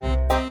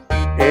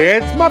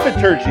It's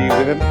Muppeturgy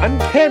with an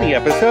uncanny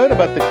episode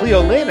about the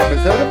Cleo Lane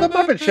episode of The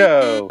Muppet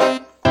Show.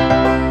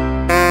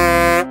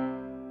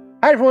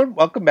 Hi everyone,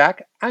 welcome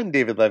back. I'm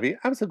David Levy.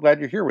 I'm so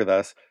glad you're here with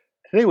us.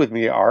 Today with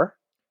me are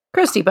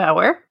Christy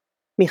Bauer,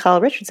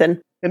 Michal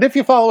Richardson. And if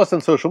you follow us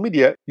on social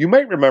media, you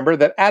might remember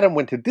that Adam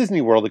went to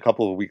Disney World a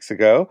couple of weeks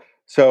ago.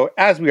 So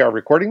as we are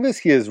recording this,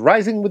 he is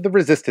rising with the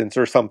resistance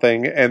or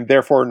something, and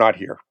therefore not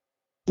here.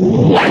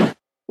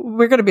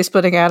 We're going to be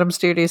splitting Adam's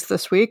duties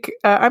this week.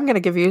 I'm going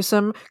to give you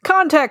some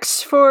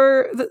context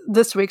for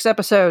this week's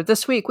episode.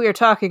 This week we are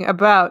talking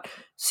about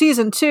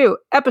Season 2,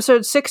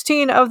 Episode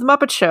 16 of The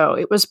Muppet Show.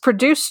 It was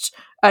produced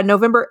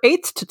November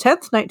 8th to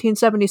 10th,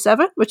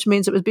 1977, which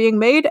means it was being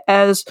made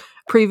as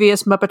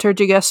previous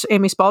Muppeturgy guest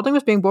Amy Spaulding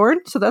was being born,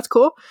 so that's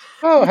cool.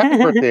 Oh, happy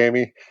birthday,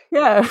 Amy.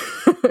 Yeah.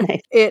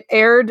 Nice. It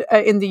aired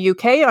in the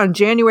UK on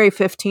January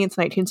 15th,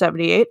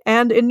 1978,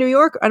 and in New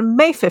York on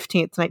May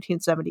 15th,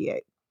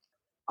 1978.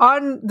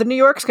 On the New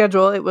York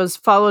schedule, it was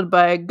followed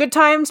by Good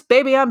Times,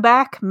 Baby I'm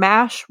Back,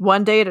 MASH,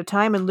 One Day at a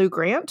Time, and Lou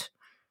Grant.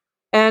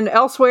 And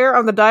elsewhere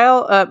on the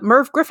dial,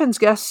 Merv Griffin's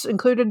guests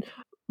included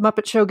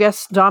Muppet Show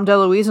guests Dom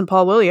DeLuise and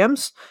Paul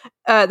Williams.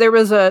 There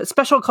was a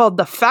special called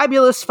The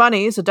Fabulous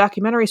Funnies, a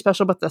documentary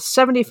special about the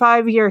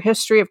 75-year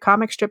history of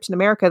comic strips in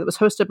America that was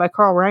hosted by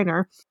Carl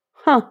Reiner.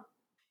 Huh.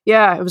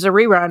 Yeah, it was a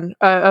rerun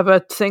of a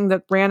thing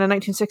that ran in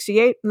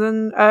 1968.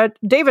 And then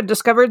David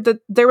discovered that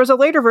there was a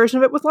later version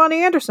of it with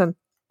Lonnie Anderson.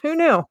 Who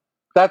knew?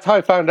 That's how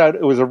I found out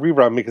it was a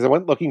rerun, because I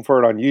went looking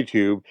for it on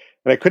YouTube,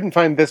 and I couldn't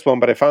find this one,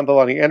 but I found the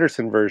Lonnie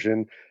Anderson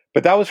version.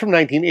 But that was from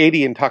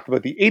 1980 and talked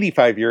about the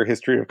 85-year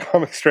history of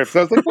comic strips.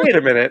 I was like, wait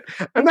a minute.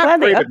 I'm not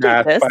great at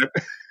math.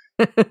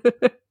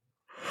 But...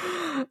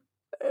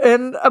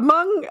 And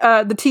among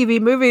the TV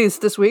movies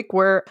this week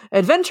were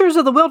Adventures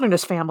of the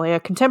Wilderness Family,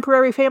 a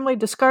contemporary family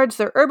discards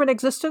their urban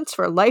existence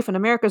for life in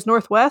America's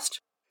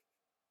Northwest.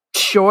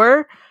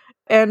 Sure.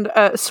 And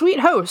Sweet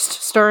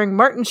Host, starring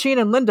Martin Sheen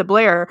and Linda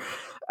Blair.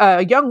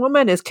 A young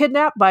woman is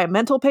kidnapped by a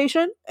mental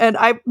patient, and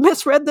I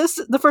misread this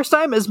the first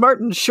time as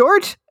Martin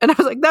Short, and I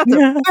was like, that's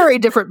a very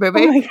different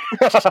movie.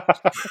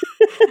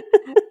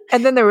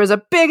 And then there was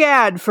a big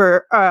ad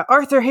for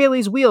Arthur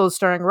Haley's Wheels,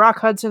 starring Rock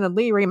Hudson and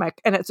Lee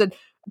Remick, and it said,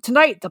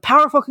 tonight, the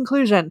powerful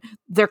conclusion,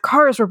 their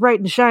cars were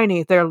bright and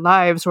shiny, their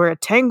lives were a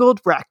tangled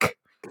wreck.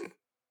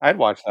 I'd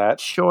watch that.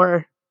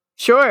 Sure.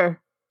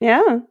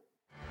 Yeah.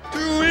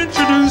 To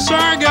introduce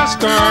our guest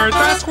star,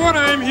 that's what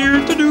I'm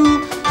here to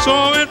do.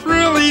 So it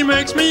really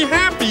makes me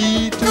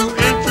happy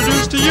to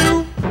introduce to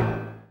you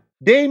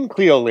Dame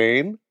Cleo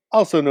Lane,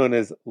 also known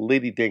as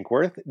Lady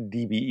Dinkworth,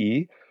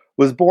 DBE,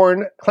 was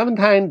born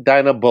Clementine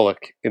Dinah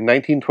Bullock in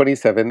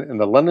 1927 in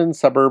the London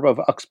suburb of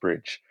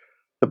Uxbridge.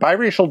 The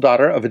biracial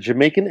daughter of a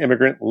Jamaican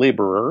immigrant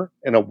laborer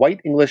and a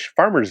white English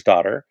farmer's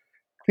daughter,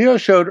 Cleo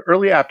showed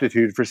early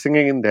aptitude for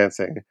singing and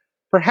dancing,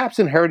 perhaps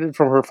inherited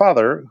from her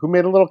father, who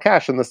made a little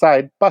cash on the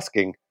side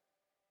busking.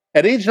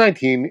 At age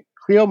 19,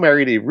 Cleo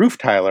married a roof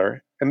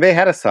tiler, and they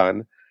had a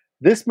son.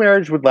 This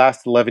marriage would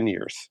last 11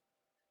 years.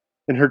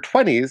 In her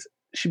 20s,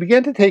 she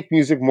began to take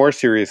music more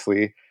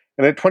seriously,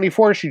 and at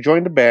 24 she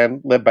joined a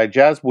band led by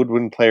jazz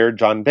woodwind player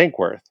John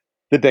Dankworth,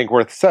 the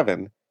Dankworth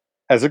Seven,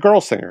 as a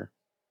girl singer.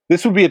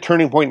 This would be a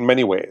turning point in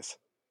many ways.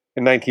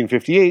 In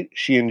 1958,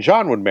 she and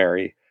John would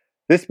marry.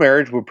 This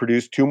marriage would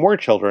produce two more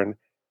children,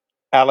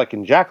 Alec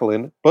and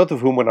Jacqueline, both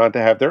of whom went on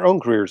to have their own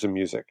careers in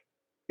music.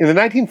 In the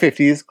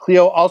 1950s,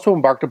 Cleo also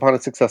embarked upon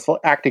a successful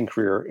acting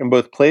career in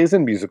both plays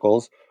and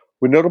musicals,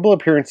 with notable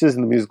appearances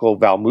in the musical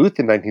Valmouth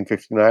in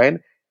 1959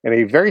 and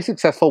a very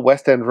successful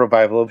West End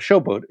revival of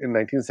Showboat in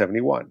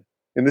 1971.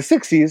 In the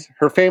 60s,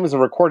 her fame as a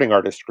recording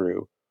artist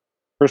grew.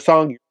 Her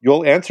song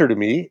You'll Answer to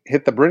Me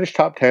hit the British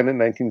Top 10 in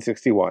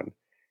 1961.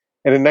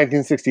 And in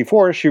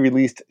 1964, she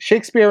released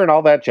Shakespeare and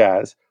All That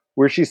Jazz,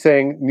 where she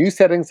sang new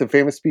settings of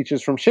famous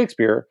speeches from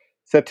Shakespeare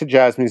set to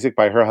jazz music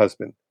by her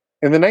husband.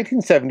 In the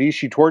 1970s,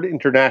 she toured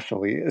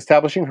internationally,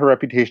 establishing her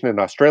reputation in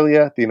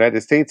Australia, the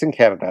United States, and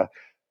Canada,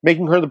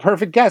 making her the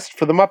perfect guest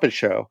for The Muppet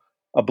Show,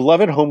 a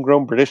beloved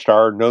homegrown British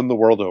star known the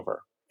world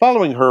over.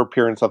 Following her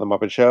appearance on The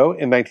Muppet Show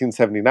in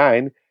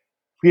 1979,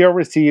 Cleo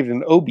received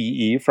an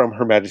OBE from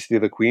Her Majesty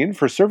the Queen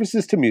for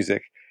services to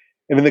music,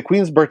 and in the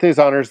Queen's Birthdays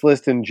Honours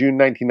list in June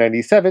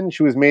 1997,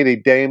 she was made a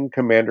Dame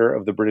Commander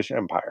of the British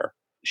Empire.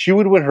 She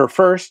would win her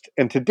first,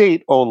 and to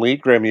date only,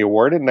 Grammy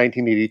Award in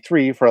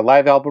 1983 for a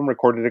live album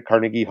recorded at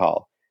Carnegie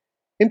Hall.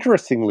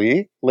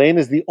 Interestingly, Lane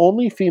is the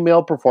only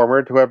female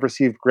performer to have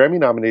received Grammy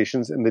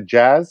nominations in the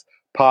jazz,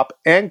 pop,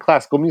 and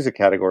classical music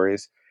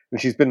categories,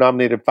 and she's been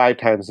nominated 5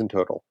 times in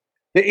total.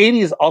 The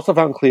 80s also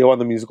found Cleo on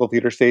the musical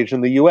theater stage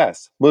in the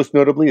US, most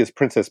notably as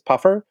Princess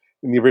Puffer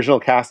in the original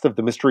cast of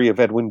The Mystery of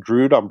Edwin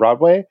Drood on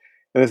Broadway,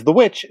 and as the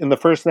Witch in the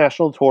first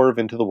national tour of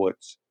Into the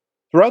Woods.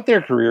 Throughout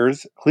their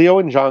careers, Cleo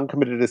and John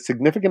committed a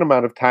significant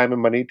amount of time and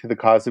money to the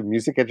cause of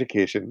music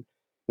education,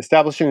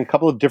 establishing a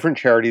couple of different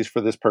charities for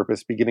this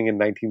purpose beginning in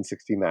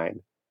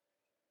 1969.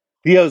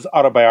 Cleo's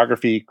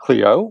autobiography,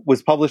 Cleo,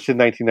 was published in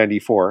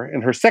 1994,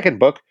 and her second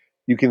book,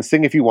 You Can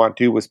Sing If You Want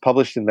To, was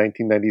published in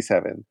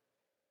 1997.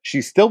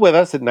 She's still with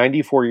us at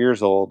 94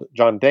 years old.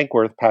 John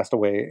Dankworth passed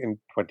away in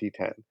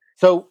 2010.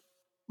 So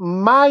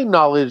my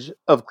knowledge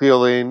of Cleo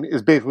Laine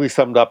is basically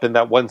summed up in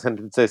that one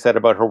sentence I said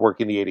about her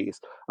work in the 80s.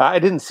 I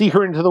didn't see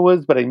her Into the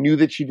Woods, but I knew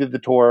that she did the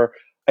tour.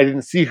 I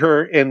didn't see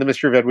her in The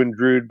Mystery of Edwin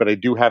Drood, but I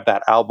do have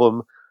that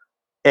album.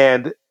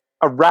 And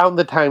around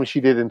the time she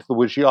did Into the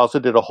Woods, she also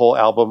did a whole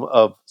album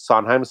of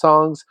Sondheim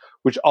songs,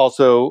 which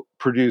also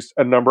produced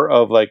a number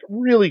of like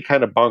really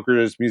kind of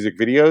bonkers music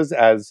videos,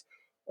 as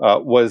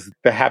was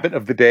the habit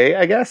of the day,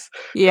 I guess.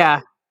 Yeah.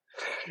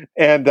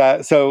 And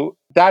so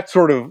that's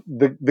sort of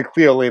the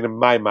Cleo Laine in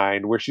my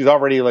mind, where she's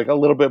already like a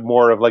little bit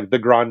more of like the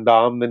grande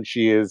dame than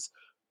she is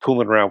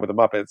tooling around with the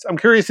Muppets. I'm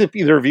curious if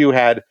either of you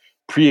had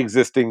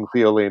pre-existing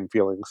Cleo Laine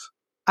feelings.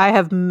 I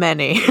have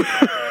many.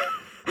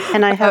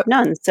 And I have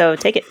none, so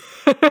take it.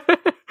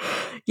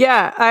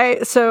 Yeah,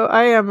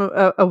 I am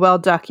a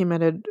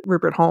well-documented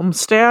Rupert Holmes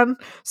stan.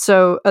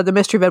 So The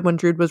Mystery of Edwin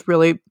Drood was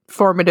really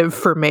formative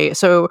for me.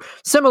 So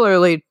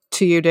similarly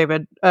to you,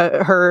 David,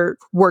 her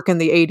work in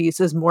the 80s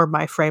is more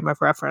my frame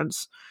of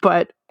reference.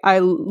 But I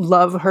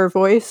love her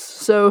voice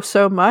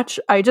so much.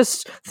 I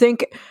just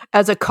think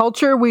as a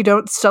culture, we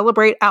don't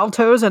celebrate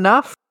altos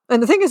enough.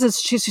 And the thing is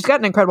she's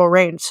got an incredible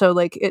range, so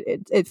like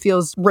it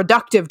feels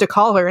reductive to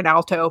call her an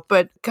alto,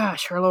 but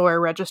gosh, her lower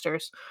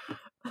registers.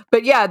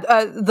 But yeah,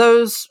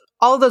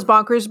 all of those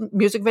bonkers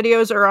music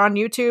videos are on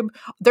YouTube.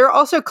 There are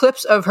also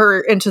clips of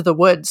her Into the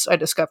Woods I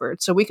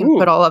discovered, so we can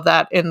put all of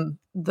that in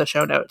the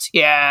show notes.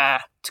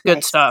 Yeah, it's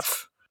good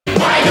stuff.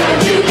 Why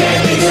don't you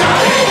get me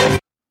started?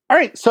 All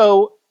right,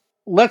 so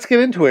let's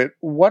get into it.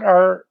 What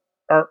are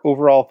our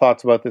overall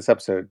thoughts about this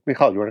episode?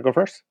 Michal, you want to go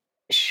first?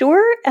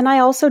 Sure, and I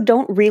also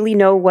don't really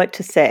know what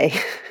to say.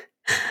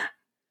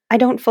 I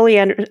don't fully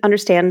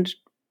understand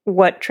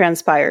what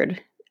transpired.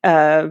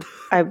 I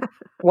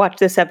watched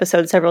this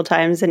episode several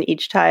times, and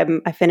each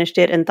time I finished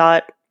it and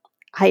thought,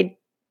 I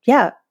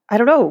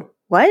don't know.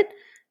 What?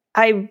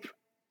 I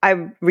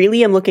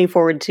really am looking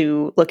forward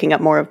to looking up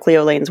more of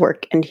Cleo Laine's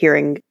work and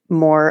hearing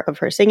more of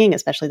her singing,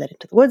 especially that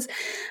Into the Woods.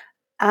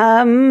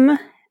 I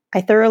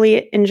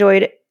thoroughly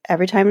enjoyed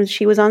every time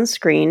she was on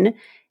screen.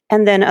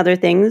 And then other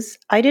things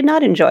I did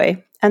not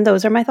enjoy. And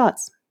those are my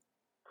thoughts.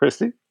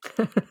 Christy?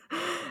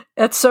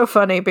 It's so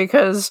funny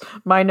because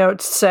my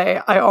notes say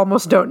I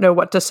almost don't know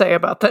what to say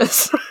about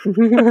this.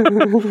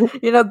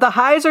 The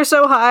highs are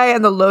so high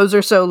and the lows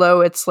are so low,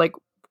 it's like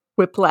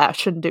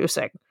whiplash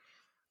inducing.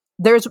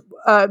 There's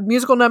a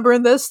musical number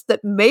in this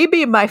that may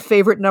be my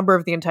favorite number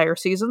of the entire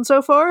season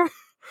so far.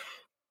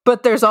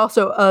 But there's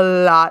also a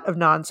lot of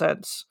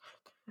nonsense.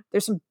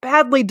 There's some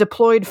badly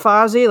deployed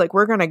Fozzie, like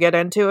we're going to get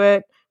into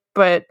it.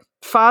 But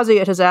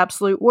Fozzie at his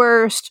absolute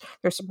worst.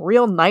 There's some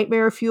real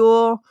nightmare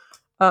fuel.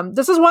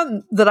 This is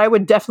one that I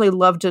would definitely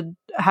love to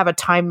have a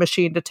time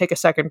machine to take a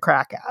second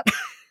crack at.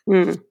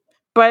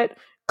 But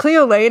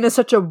Cleo Laine is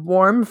such a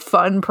warm,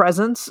 fun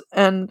presence,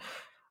 and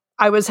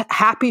I was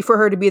happy for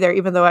her to be there,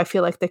 even though I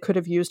feel like they could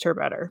have used her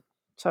better.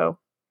 So,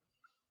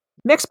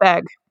 mixed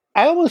bag.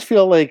 I almost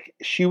feel like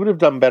she would have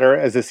done better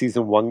as a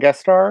season 1 guest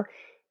star.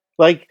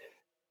 Like,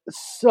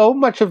 so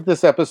much of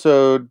this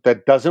episode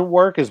that doesn't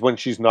work is when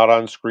she's not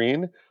on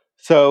screen.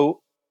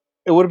 So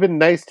it would have been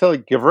nice to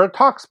like give her a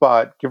talk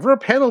spot, give her a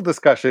panel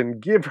discussion,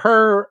 give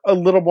her a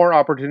little more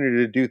opportunity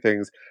to do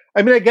things.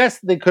 I mean, I guess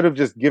they could have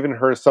just given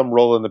her some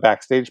role in the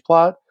backstage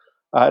plot.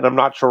 And I'm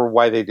not sure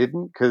why they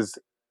didn't, because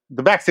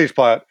the backstage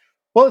plot,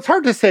 well, it's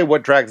hard to say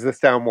what drags this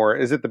down more.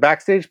 Is it the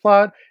backstage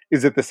plot?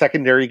 Is it the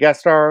secondary guest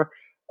star?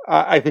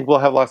 I think we'll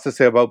have lots to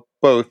say about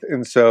both.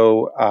 And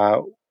so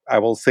I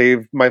will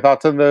save my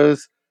thoughts on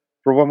those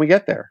for when we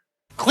get there.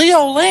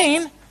 Cleo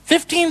Laine,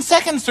 15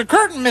 seconds to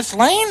curtain, Miss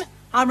Laine.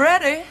 I'm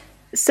ready.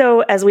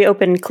 So as we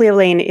open, Cleo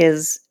Laine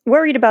is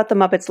worried about the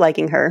Muppets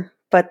liking her,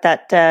 but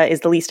that is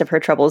the least of her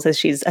troubles as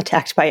she's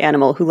attacked by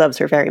Animal, who loves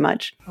her very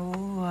much.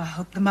 Oh, I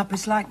hope the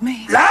Muppets like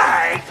me.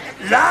 Like,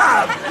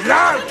 love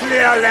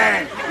Cleo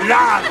Laine,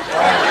 love.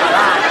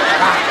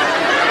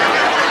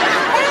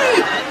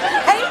 Hey,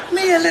 hate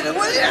me a little,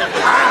 will you?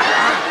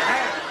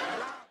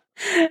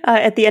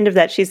 At the end of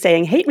that, she's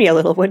saying, "Hate me a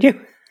little, would you?"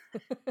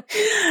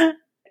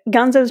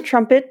 Gonzo's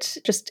trumpet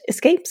just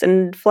escapes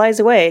and flies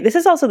away. This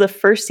is also the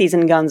first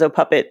season Gonzo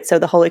puppet, so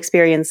the whole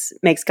experience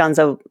makes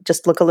Gonzo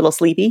just look a little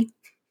sleepy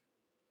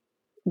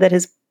that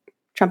his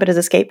trumpet has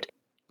escaped.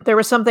 There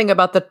was something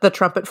about the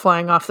trumpet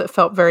flying off that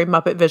felt very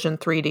Muppet Vision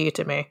 3D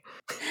to me.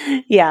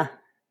 Yeah.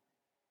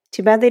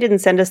 Too bad they didn't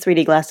send us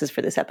 3D glasses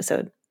for this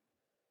episode.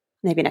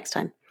 Maybe next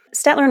time.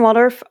 Statler and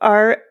Waldorf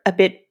are a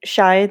bit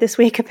shy this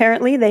week,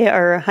 apparently. They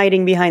are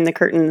hiding behind the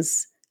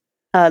curtains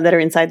that are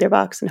inside their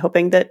box and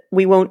hoping that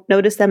we won't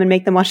notice them and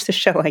make them watch the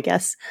show, I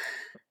guess.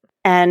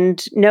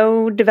 And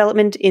no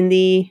development in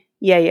the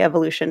Yay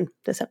evolution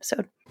this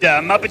episode. The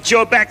Muppet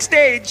Show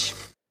backstage.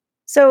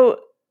 So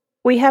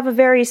we have a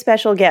very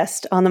special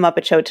guest on the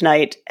Muppet Show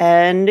tonight,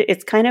 and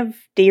it's kind of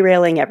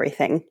derailing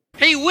everything.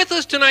 Hey, with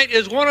us tonight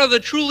is one of the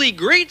truly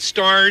great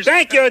stars.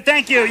 Thank you.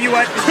 You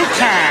are too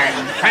kind.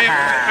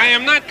 I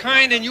am not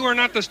kind, and you are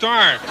not the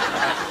star.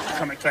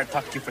 Kermit, can I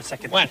talk to you for a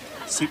second? What?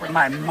 See,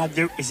 my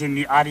mother is in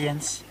the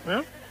audience.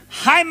 Huh?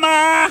 Hi,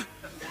 Ma!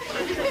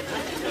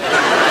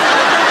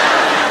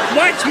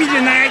 Watch me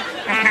tonight.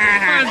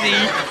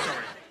 Fozzie.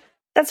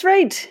 That's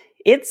right.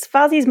 It's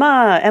Fozzie's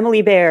ma,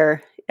 Emily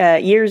Bear.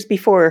 Years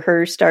before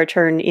her star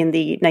turn in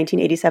the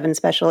 1987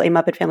 special A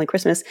Muppet Family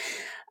Christmas,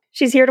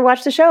 she's here to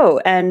watch the show,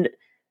 and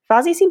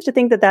Fozzie seems to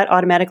think that that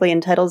automatically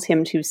entitles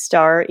him to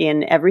star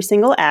in every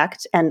single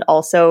act and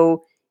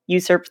also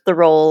usurp the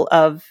role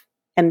of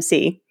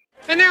MC.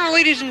 And now,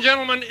 ladies and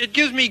gentlemen, it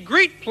gives me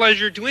great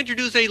pleasure to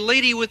introduce a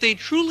lady with a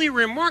truly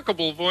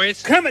remarkable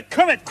voice. Kermit,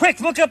 quick,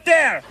 look up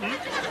there.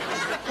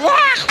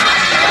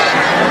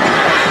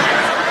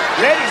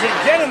 Ladies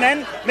and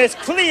gentlemen, Miss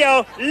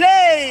Cleo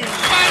Lane.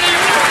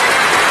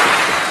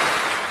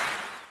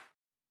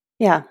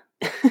 Yeah.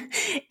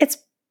 It's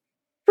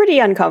pretty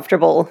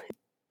uncomfortable.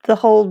 The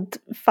whole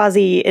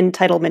Fozzie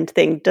entitlement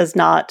thing it's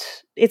not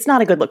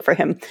a good look for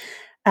him.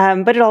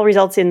 But it all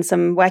results in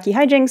some wacky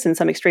hijinks and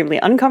some extremely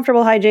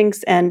uncomfortable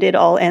hijinks, and it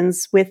all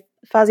ends with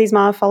Fozzie's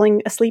ma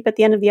falling asleep at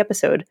the end of the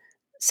episode.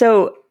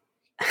 So,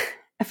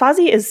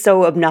 Fozzie is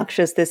so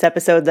obnoxious this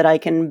episode that I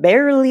can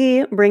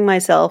barely bring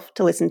myself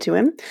to listen to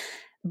him.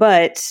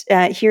 But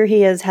here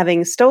he is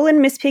having stolen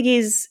Miss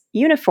Piggy's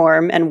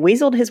uniform and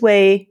weaseled his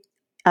way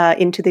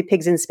into the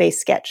Pigs in Space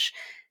sketch.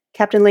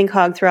 Captain Link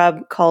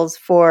Hogthrob calls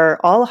for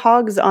all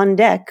hogs on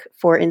deck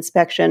for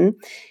inspection,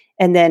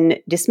 and then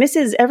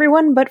dismisses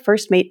everyone but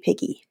First Mate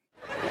Piggy.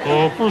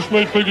 First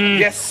Mate Piggy.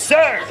 Yes,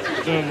 sir.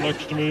 Stand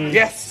next to me.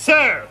 Yes,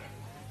 sir.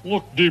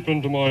 Look deep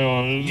into my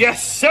eyes.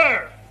 Yes,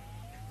 sir.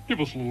 Give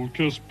us a little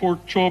kiss,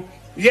 pork chop.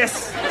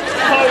 Yes.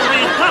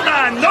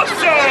 Holy no, sir.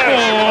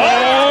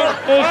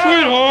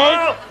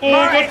 Sweetheart.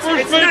 Ma, but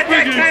First it's Mate not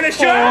that Piggy. kind of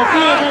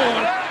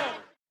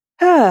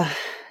show.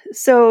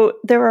 So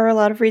there are a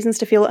lot of reasons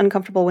to feel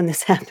uncomfortable when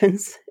this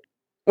happens,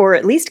 or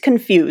at least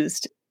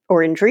confused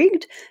or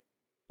intrigued.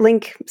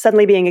 Link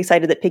suddenly being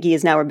excited that Piggy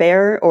is now a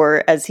bear,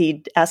 or as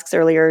he asks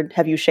earlier,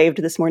 have you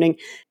shaved this morning?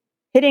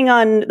 Hitting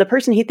on the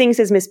person he thinks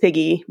is Miss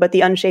Piggy, but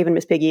the unshaven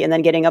Miss Piggy, and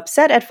then getting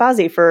upset at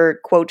Fozzie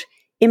for, quote,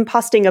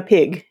 imposting a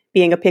pig,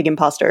 being a pig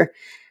imposter.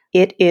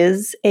 It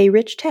is a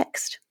rich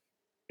text.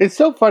 It's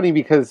so funny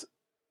because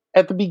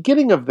at the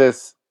beginning of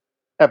this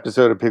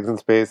episode of Pigs in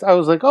Space, I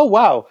was like, oh,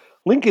 wow,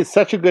 Link is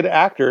such a good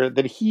actor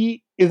that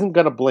he isn't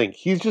going to blink.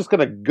 He's just going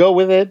to go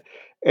with it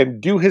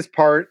and do his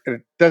part, and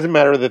it doesn't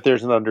matter that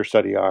there's an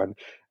understudy on.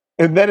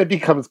 And then it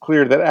becomes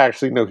clear that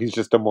actually, no, he's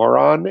just a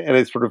moron, and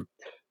it sort of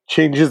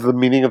changes the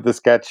meaning of the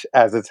sketch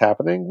as it's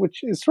happening, which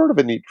is sort of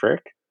a neat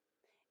trick.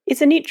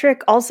 It's a neat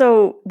trick.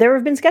 Also, there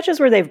have been sketches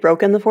where they've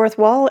broken the fourth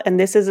wall, and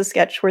this is a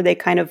sketch where they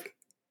kind of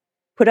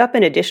put up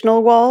an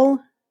additional wall,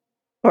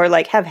 or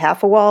like have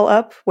half a wall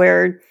up,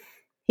 where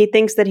he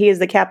thinks that he is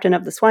the captain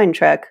of the swine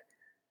trek,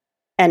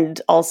 and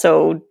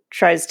also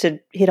tries to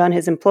hit on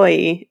his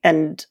employee,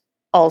 and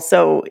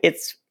also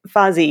it's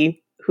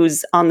Fozzie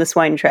who's on the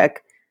swine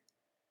trek.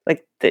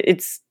 Like,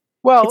 it's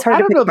hard I to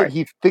don't pick know apart. that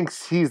he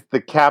thinks he's the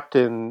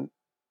captain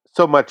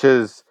so much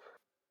as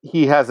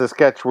he has a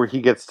sketch where he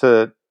gets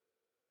to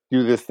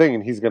do this thing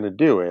and he's going to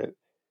do it.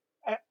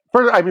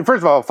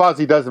 First of all,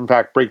 Fozzie does in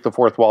fact break the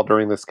fourth wall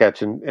during the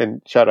sketch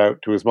and shout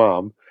out to his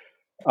mom.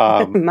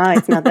 Ma,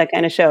 it's not that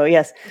kind of show,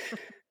 yes.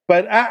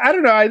 But I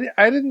don't know.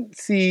 I didn't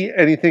see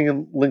anything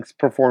in Link's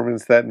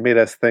performance that made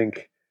us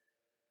think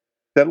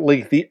that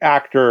Link, the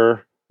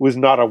actor, was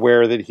not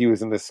aware that he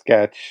was in the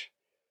sketch,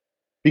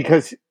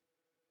 because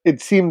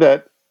it seemed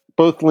that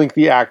both Link,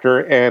 the actor,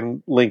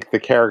 and Link, the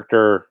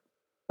character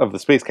of the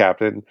space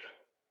captain,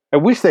 I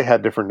wish they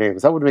had different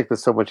names. That would make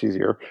this so much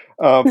easier.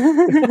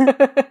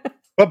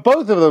 But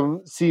both of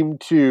them seemed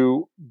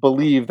to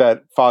believe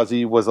that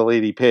Fozzie was a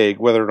lady pig,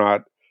 whether or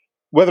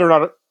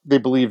not they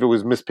believed it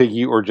was Miss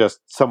Piggy or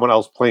just someone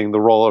else playing the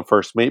role of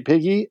First Mate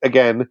Piggy.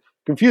 Again,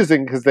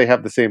 confusing because they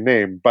have the same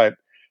name, but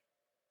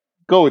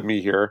go with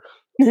me here.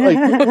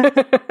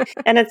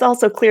 And it's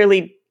also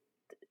clearly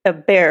a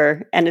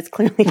bear, and it's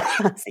clearly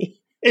Fozzie.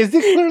 Is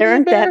it clearly There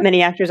aren't a bear? that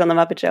many actors on The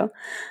Muppet Show.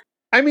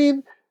 I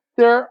mean,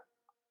 they're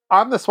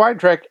on the swine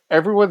trek.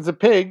 Everyone's a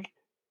pig.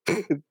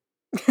 It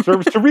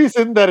serves to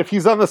reason that if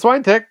he's on the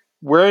swine trek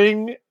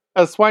wearing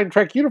a swine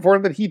trek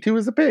uniform, that he too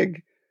is a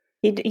pig.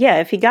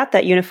 If he got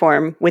that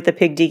uniform with the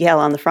pig decal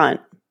on the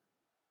front,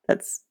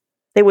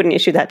 they wouldn't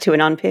issue that to a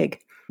non-pig.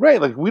 Right,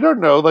 like we don't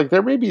know. Like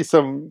there may be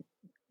some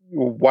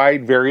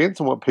wide variance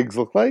in what pigs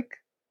look like.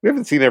 We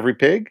haven't seen every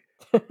pig.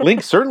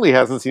 Link certainly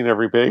hasn't seen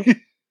every pig.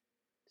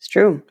 It's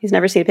true. He's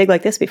never seen a pig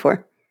like this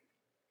before.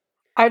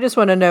 I just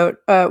want to note,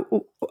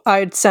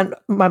 I'd sent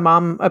my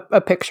mom a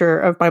picture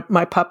of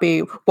my puppy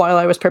while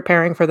I was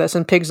preparing for this,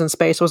 and Pigs in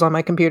Space was on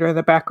my computer in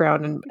the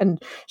background,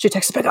 and she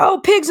texted back,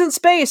 "Oh, Pigs in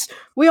Space!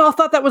 We all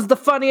thought that was the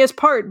funniest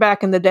part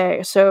back in the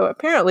day." So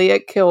apparently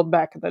it killed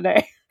back in the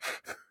day.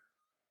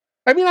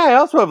 I mean, I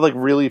also have like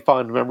really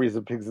fond memories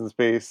of Pigs in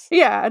Space.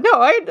 Yeah, no,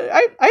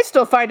 I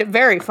still find it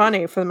very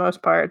funny for the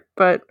most part,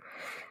 but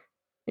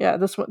yeah,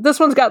 this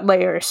one's got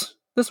layers.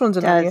 This one's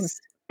an onion.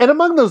 And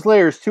among those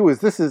layers too is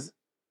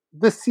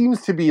this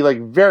seems to be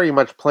like very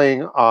much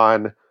playing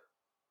on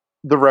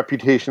the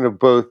reputation of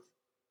both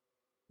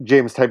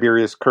James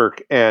Tiberius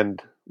Kirk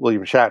and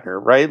William Shatner,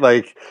 right?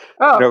 Like,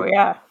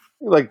 yeah.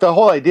 Like the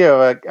whole idea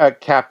of a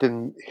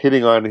captain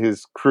hitting on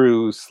his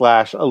crew /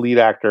 a lead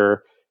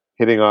actor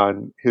hitting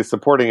on his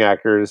supporting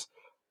actors.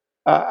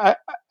 I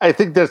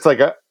think there's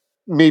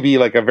maybe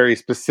a very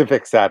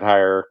specific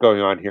satire going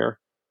on here.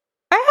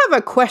 I have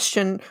a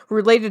question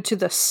related to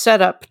the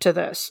setup to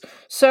this.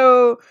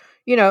 So,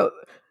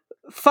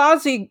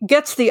 Fozzie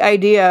gets the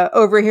idea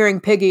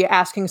overhearing Piggy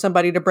asking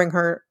somebody to bring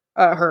her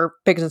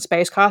Pigs in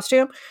Space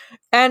costume.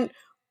 And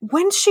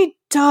when she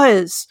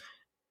does,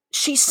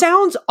 she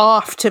sounds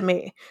off to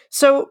me.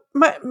 So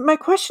my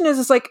question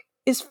is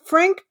is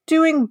Frank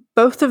doing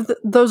both of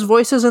those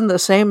voices in the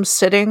same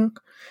sitting?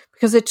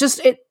 Because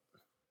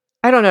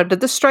I don't know.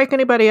 Did this strike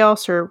anybody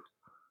else? Or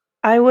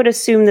I would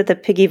assume that the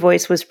Piggy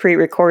voice was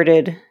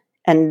pre-recorded,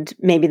 and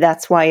maybe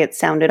that's why it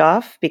sounded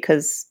off,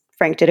 because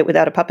Frank did it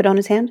without a puppet on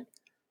his hand.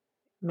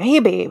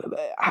 Maybe.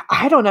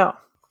 I don't know.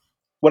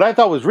 What I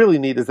thought was really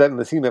neat is that in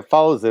the scene that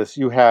follows this,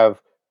 you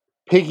have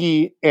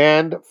Piggy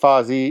and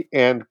Fozzie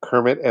and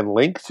Kermit and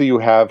Link. So you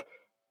have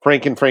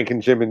Frank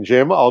and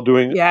Jim all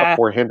doing a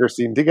four-hander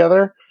scene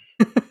together.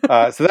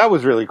 So that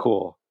was really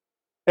cool.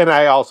 And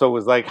I also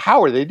was like,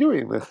 how are they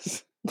doing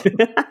this?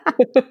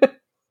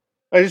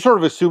 I just sort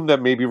of assumed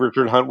that maybe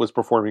Richard Hunt was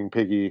performing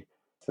Piggy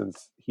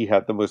since he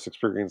had the most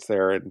experience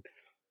there. And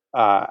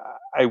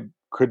I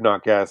could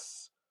not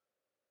guess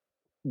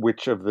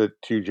which of the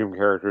two Jim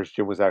characters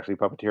Jim was actually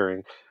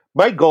puppeteering.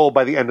 My goal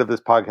by the end of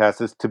this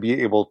podcast is to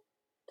be able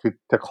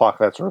to clock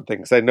that sort of thing.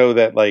 Because I know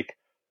that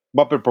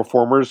Muppet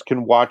performers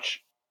can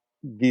watch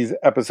these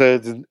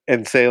episodes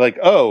and say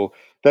oh,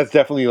 that's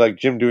definitely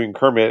Jim doing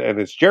Kermit and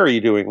it's Jerry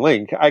doing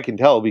Link. I can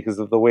tell because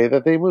of the way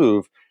that they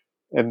move.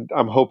 And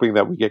I'm hoping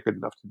that we get good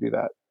enough to do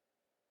that.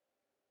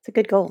 It's a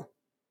good goal.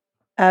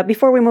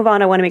 Before we move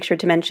on, I want to make sure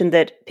to mention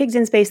that Pigs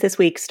in Space this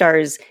week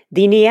stars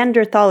the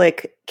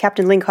Neanderthalic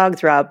Captain Link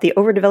Hogthrob, the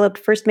overdeveloped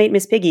First Mate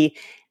Miss Piggy,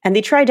 and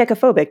the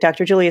tridecaphobic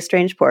Dr. Julius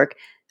Strangepork.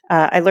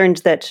 I learned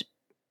that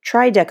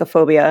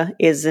tridecaphobia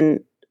is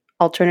an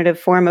alternative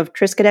form of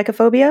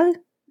triskaidekaphobia,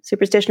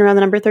 superstition around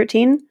the number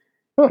 13,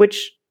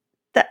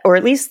 or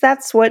at least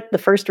that's what the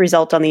first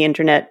result on the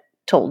internet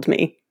told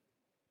me.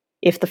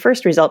 If the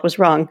first result was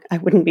wrong, I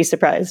wouldn't be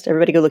surprised.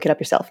 Everybody go look it up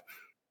yourself.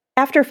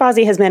 After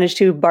Fozzie has managed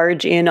to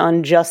barge in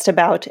on just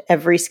about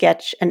every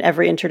sketch and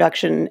every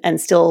introduction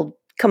and still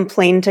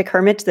complain to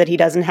Kermit that he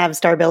doesn't have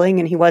star billing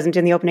and he wasn't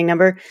in the opening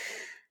number,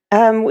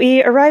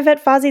 we arrive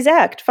at Fozzie's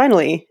act,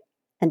 finally.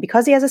 And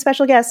because he has a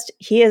special guest,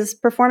 he is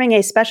performing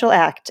a special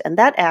act, and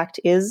that act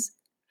is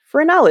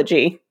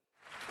phrenology.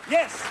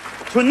 Yes,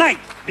 tonight,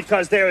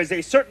 because there is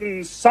a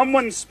certain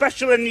someone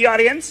special in the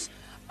audience,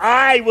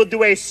 I will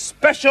do a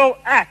special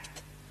act.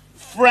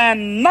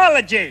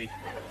 Phrenology.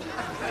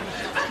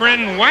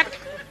 Friend what?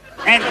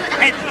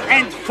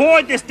 And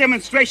for this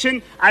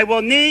demonstration, I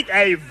will need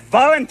a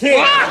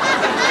volunteer.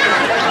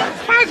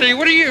 Fozzie,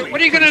 what are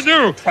you gonna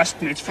do?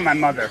 Trust me, it's for my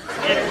mother.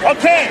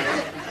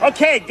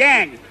 Okay,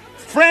 gang.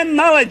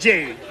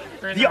 Phrenology.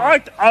 The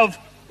art of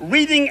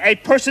reading a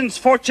person's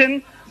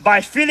fortune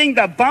by feeling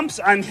the bumps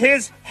on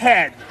his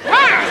head.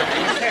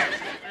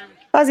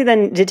 Fozzie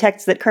then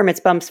detects that Kermit's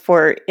bumps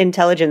for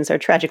intelligence are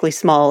tragically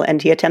small,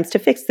 and he attempts to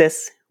fix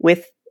this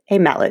with a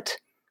mallet.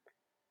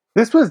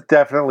 This was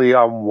definitely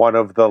on one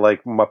of the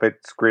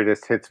Muppets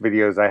Greatest Hits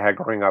videos I had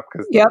growing up.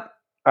 Because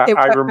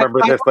I remember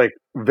this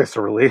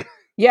viscerally.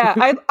 Yeah,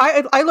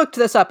 I looked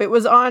this up. It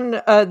was on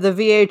the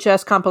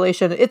VHS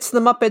compilation. It's the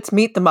Muppets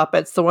Meet the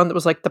Muppets, the one that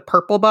was the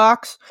purple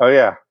box. Oh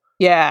yeah,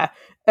 yeah.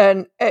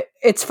 And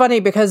it's funny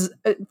because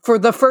for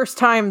the first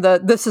time,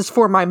 "this is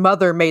for my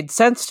mother" made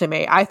sense to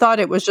me. I thought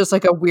it was just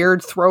a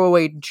weird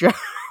throwaway joke.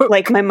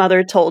 Like my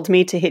mother told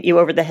me to hit you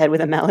over the head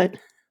with a mallet.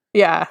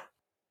 Yeah.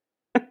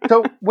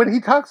 So when he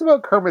talks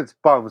about Kermit's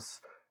bumps,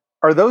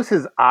 are those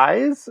his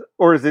eyes,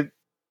 or is it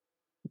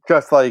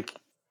just the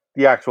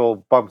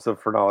actual bumps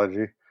of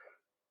phrenology?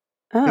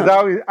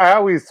 Because I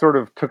always sort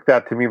of took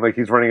that to mean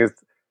he's running his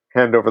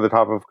hand over the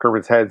top of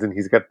Kermit's heads and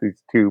he's got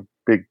these two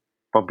big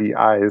bumpy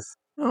eyes.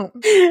 Oh,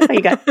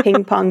 you got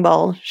ping pong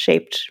ball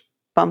shaped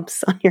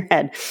bumps on your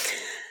head.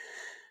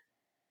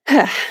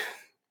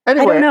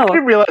 Anyway, I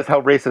didn't realize how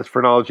racist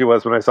phrenology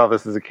was when I saw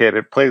this as a kid.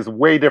 It plays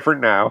way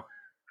different now.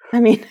 I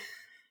mean,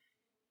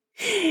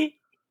 it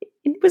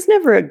was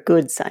never a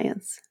good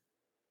science.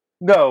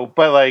 No,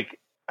 but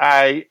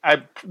I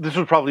this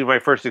was probably my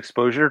first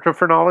exposure to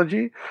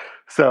phrenology.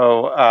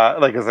 So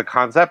as a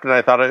concept, and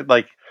I thought it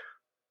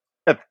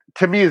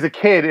to me as a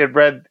kid, it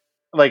read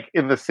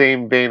in the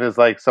same vein as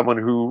someone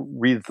who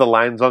reads the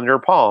lines on your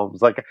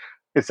palms.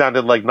 It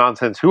sounded like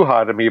nonsense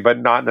hoo-ha to me, but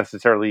not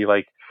necessarily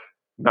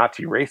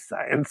Nazi race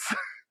science.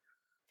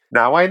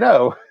 Now I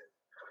know.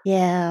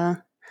 Yeah.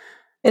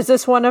 Is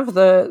this one of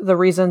the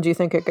reasons you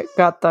think it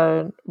got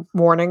the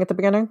warning at the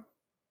beginning?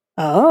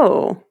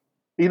 Oh.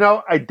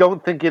 I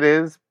don't think it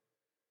is,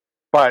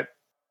 but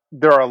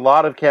there are a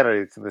lot of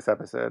candidates in this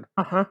episode.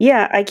 Uh-huh.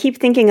 Yeah, I keep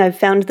thinking I've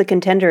found the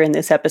contender in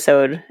this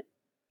episode,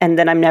 and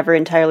then I'm never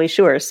entirely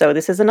sure. So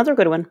this is another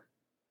good one.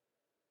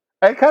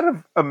 I kind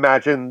of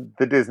imagine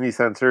the Disney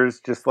censors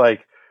just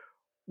like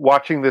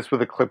watching this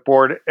with a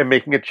clipboard and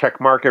making a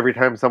check mark every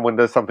time someone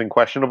does something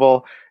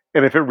questionable.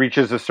 And if it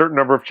reaches a certain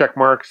number of check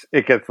marks,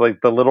 it gets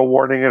like the little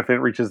warning. And if it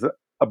reaches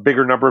a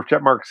bigger number of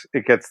check marks,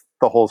 it gets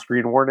the whole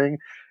screen warning.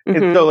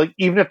 Mm-hmm. And so like,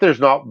 even if there's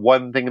not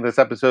one thing in this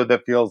episode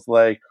that feels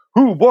like,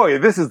 oh boy,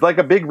 this is like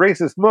a big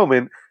racist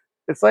moment,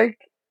 it's like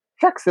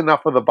checks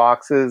enough of the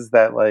boxes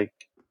that like,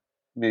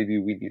 maybe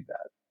we need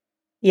that.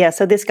 Yeah,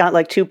 so this got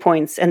like 2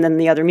 points, and then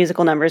the other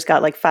musical numbers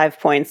got like 5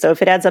 points. So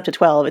if it adds up to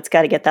 12, it's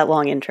got to get that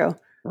long intro.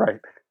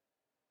 Right.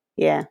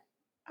 Yeah.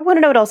 I want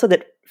to note also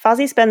that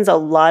Fozzie spends a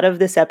lot of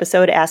this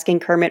episode asking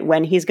Kermit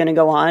when he's going to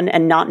go on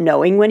and not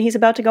knowing when he's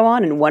about to go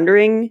on and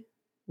wondering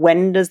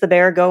when does the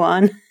bear go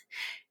on,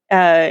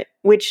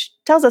 which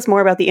tells us more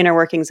about the inner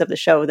workings of the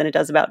show than it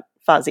does about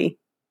Fozzie.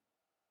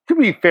 To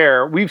be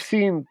fair, we've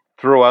seen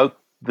throughout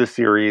the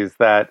series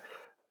that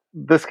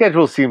the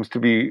schedule seems to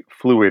be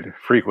fluid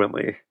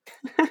frequently.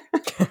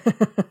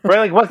 Right?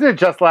 Like, wasn't it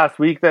just last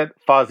week that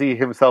Fozzie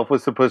himself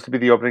was supposed to be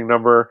the opening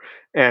number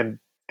and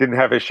didn't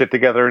have his shit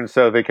together, and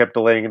so they kept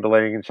delaying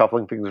and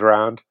shuffling things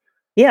around?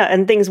 Yeah,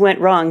 and things went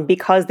wrong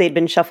because they'd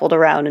been shuffled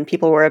around and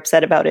people were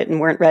upset about it and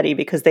weren't ready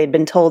because they'd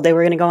been told they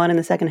were going to go on in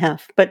the second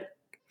half. But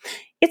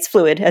it's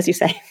fluid, as you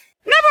say.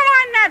 Never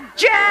mind that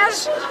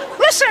jazz.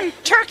 Listen,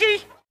 Turkey.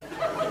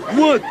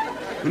 What?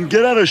 And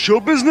get out of show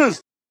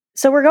business?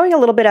 So we're going a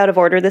little bit out of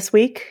order this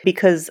week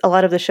because a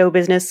lot of the show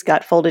business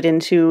got folded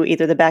into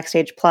either the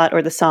backstage plot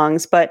or the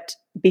songs. But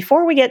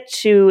before we get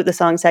to the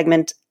song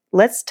segment,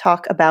 let's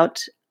talk about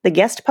the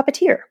guest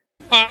puppeteer.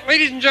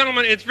 Ladies and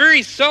gentlemen, it's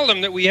very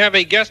seldom that we have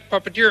a guest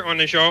puppeteer on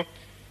the show.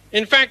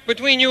 In fact,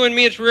 between you and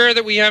me, it's rare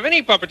that we have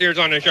any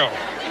puppeteers on the show.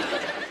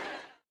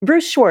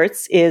 Bruce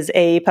Schwartz is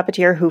a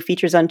puppeteer who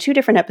features on 2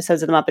 different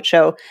episodes of The Muppet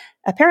Show.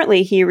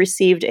 Apparently, he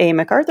received a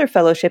MacArthur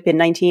Fellowship in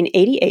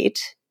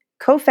 1988,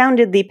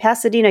 co-founded the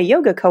Pasadena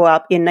Yoga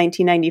Co-op in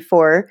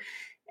 1994,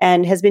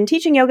 and has been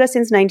teaching yoga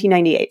since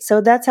 1998.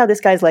 So that's how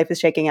this guy's life is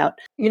shaking out.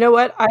 You know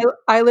what?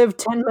 I live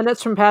 10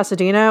 minutes from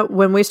Pasadena.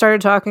 When we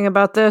started talking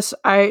about this,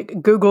 I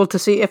Googled to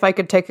see if I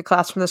could take a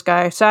class from this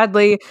guy.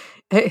 Sadly,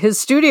 his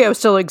studio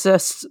still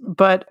exists,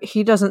 but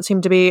he doesn't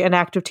seem to be an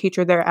active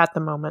teacher there at the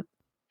moment.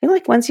 I feel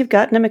like once you've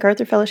gotten a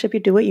MacArthur Fellowship,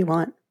 you do what you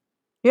want.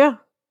 Yeah.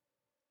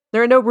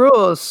 There are no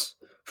rules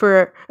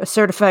for a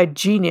certified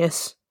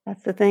genius.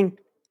 That's the thing.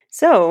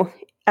 So,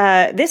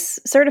 this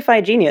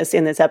certified genius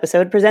in this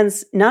episode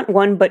presents not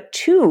 1 but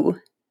 2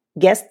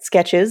 guest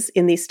sketches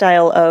in the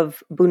style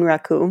of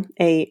bunraku,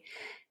 a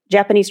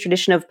Japanese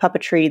tradition of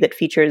puppetry that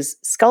features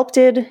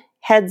sculpted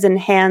heads and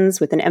hands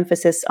with an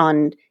emphasis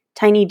on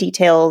tiny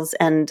details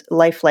and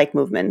lifelike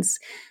movements.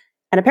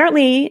 And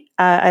apparently,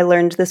 I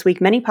learned this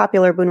week, many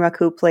popular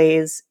bunraku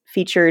plays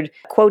featured,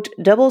 quote,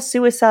 double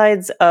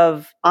suicides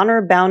of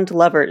honor-bound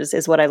lovers,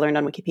 is what I learned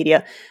on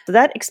Wikipedia. So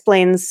that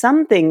explains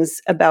some things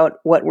about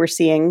what we're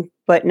seeing,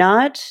 but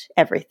not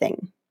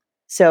everything.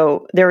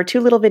 So there were 2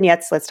 little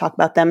vignettes. Let's talk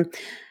about them.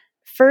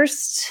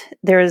 First,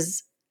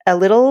 there's a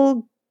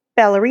little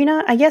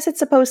ballerina. I guess it's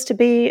supposed to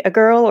be a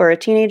girl or a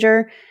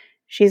teenager.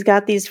 She's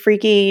got these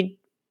freaky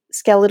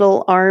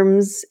skeletal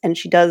arms, and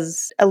she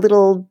does a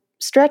little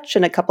stretch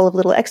and a couple of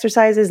little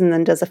exercises and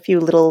then does a few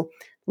little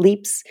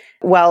leaps,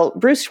 while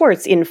Bruce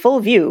Schwartz, in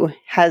full view,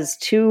 has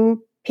 2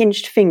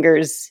 pinched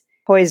fingers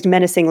poised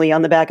menacingly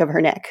on the back of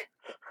her neck.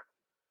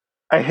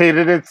 I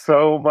hated it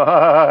so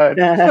much.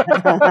 Oh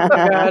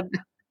God.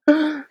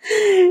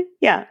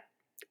 Yeah.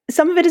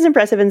 Some of it is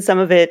impressive and some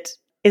of it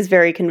is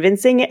very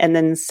convincing, and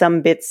then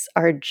some bits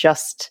are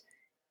just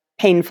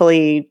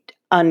painfully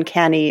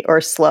uncanny or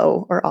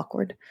slow or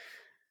awkward.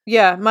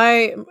 Yeah,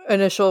 my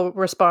initial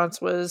response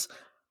was,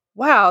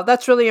 wow,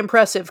 that's really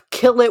impressive.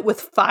 Kill it with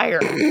fire.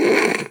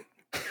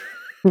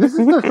 This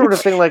is the sort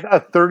of thing, like a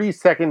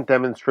 30-second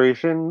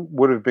demonstration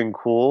would have been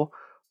cool,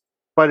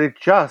 but it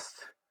just,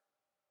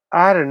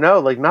 I don't know,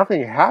 like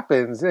nothing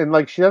happens. And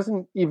like she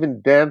doesn't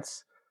even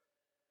dance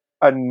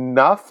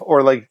enough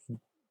or like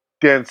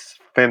dance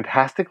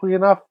fantastically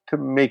enough to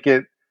make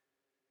it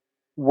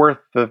worth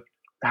the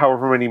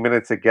however many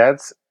minutes it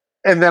gets.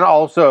 And then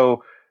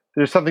also,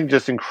 there's something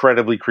just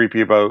incredibly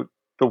creepy about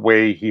the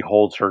way he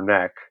holds her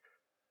neck.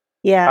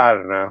 Yeah. I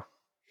don't know.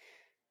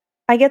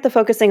 I get the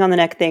focusing on the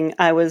neck thing.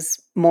 I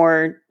was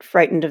more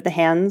frightened of the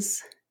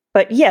hands.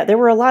 But yeah, there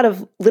were a lot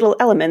of little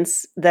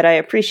elements that I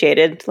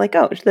appreciated. Like,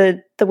 oh,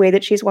 the way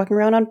that she's walking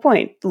around on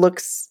point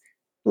looks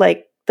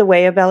like the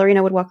way a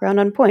ballerina would walk around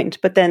on point.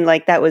 But then,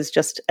 like, that was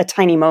just a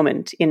tiny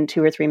moment in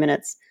 2 or 3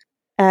 minutes.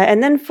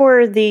 And then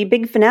for the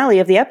big finale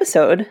of the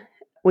episode,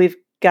 we've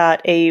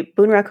got a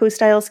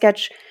bunraku-style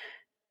sketch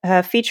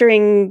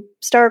featuring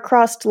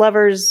star-crossed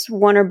lovers,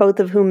 one or both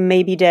of whom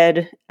may be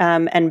dead,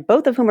 and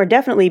both of whom are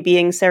definitely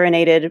being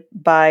serenaded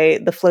by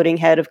the floating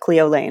head of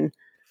Cleo Lane.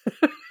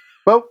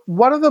 But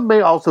one of them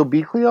may also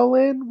be Cleo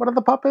Lane, one of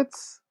the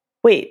puppets.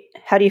 Wait,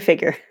 how do you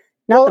figure?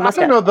 Not the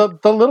mustache. I don't know.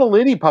 The little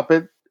lady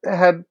puppet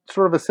had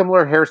sort of a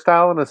similar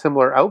hairstyle and a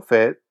similar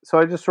outfit, so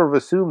I just sort of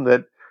assumed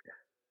that.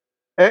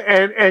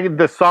 And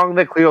the song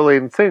that Cleo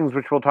Lane sings,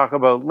 which we'll talk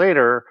about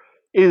later,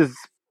 is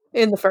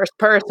in the first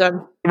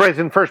person. Right, it's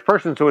in first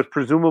person, so it's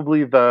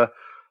presumably the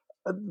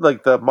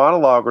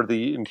monologue or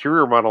the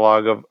interior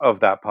monologue of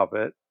that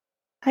puppet.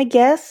 I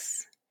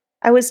guess.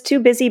 I was too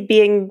busy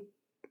being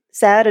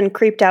sad and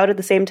creeped out at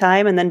the same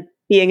time, and then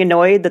being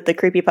annoyed that the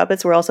creepy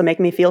puppets were also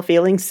making me feel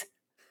feelings.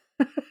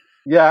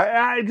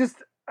 Yeah,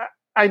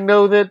 I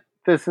know that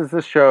this is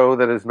a show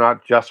that is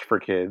not just for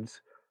kids,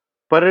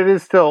 but it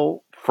is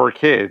still for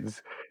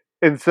kids.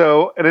 And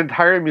so an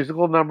entire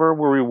musical number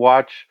where we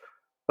watch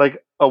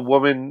like a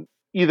woman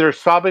either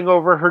sobbing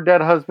over her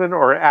dead husband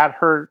or at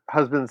her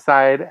husband's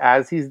side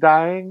as he's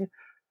dying,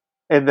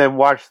 and then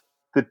watch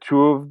the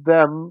two of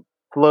them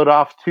float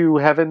off to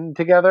heaven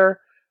together,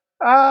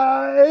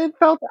 it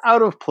felt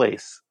out of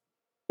place.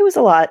 It was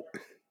a lot.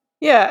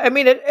 Yeah, I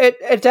mean,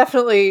 it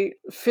definitely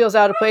feels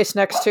out of place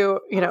next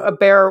to, a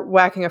bear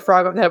whacking a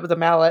frog on the head with a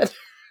mallet.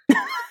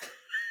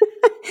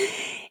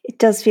 It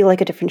does feel like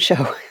a different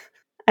show.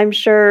 I'm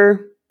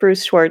sure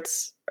Bruce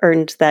Schwartz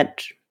earned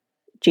that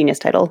genius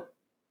title.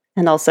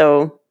 And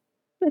also,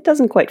 it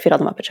doesn't quite fit on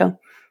the Muppet Show.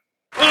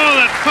 Oh,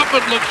 that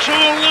puppet looks so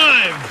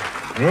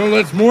alive. Well,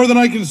 that's more than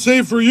I can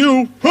say for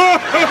you.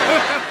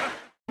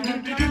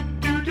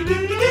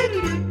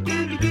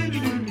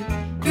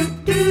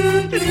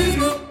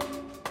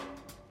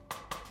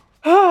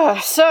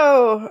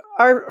 So,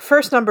 our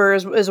first number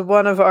is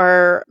one of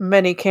our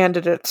many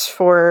candidates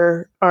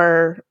for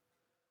our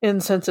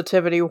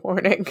insensitivity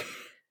warning.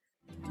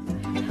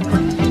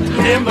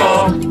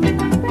 Limbo.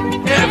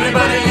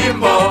 Everybody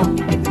limbo.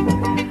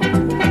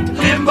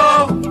 Limbo.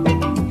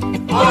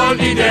 All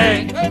the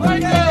day.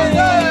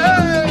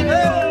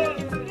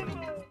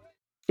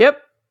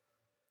 Yep.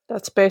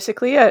 That's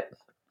basically it.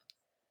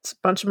 It's a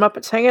bunch of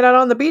Muppets hanging out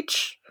on the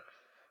beach.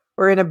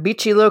 We're in a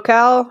beachy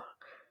locale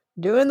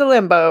doing the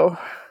limbo.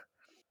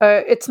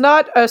 It's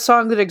not a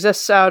song that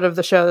exists out of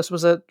the show. This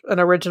was an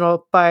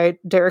original by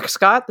Derek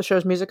Scott, the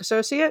show's music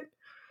associate.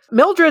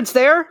 Mildred's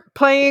there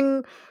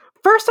playing.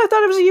 First, I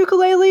thought it was a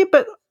ukulele,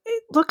 but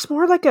it looks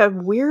more like a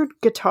weird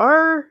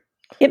guitar.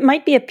 It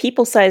might be a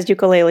people-sized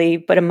ukulele,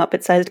 but a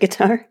Muppet-sized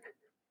guitar.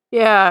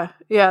 Yeah.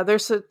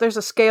 There's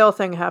a scale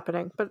thing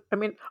happening, but I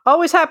mean,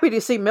 always happy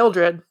to see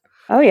Mildred.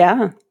 Oh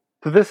yeah.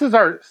 So this is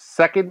our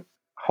second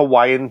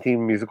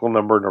Hawaiian-themed musical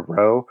number in a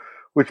row,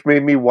 which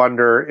made me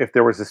wonder if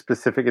there was a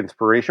specific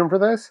inspiration for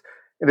this.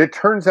 And it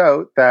turns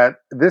out that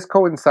this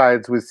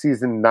coincides with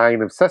season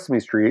 9 of Sesame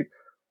Street,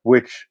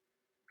 which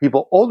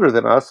people older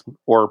than us,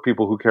 or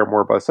people who care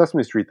more about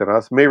Sesame Street than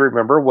us, may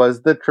remember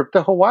was the Trip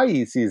to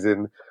Hawaii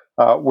season,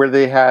 where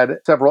they had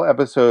several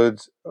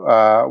episodes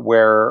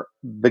where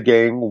the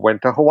gang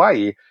went to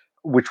Hawaii,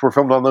 which were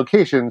filmed on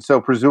location.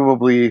 So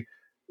presumably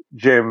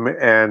Jim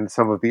and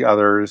some of the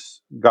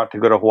others got to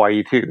go to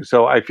Hawaii too.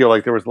 So I feel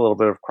like there was a little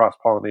bit of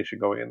cross-pollination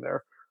going in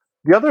there.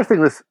 The other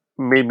thing this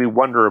made me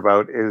wonder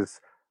about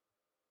is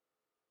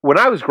when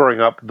I was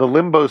growing up, the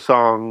limbo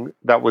song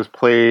that was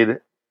played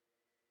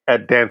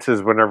at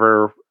dances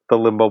whenever the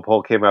limbo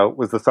pole came out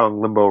was the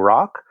song Limbo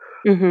Rock.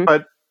 Mm-hmm.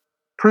 But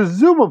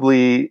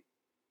presumably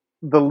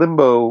the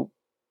limbo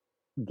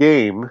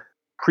game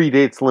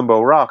predates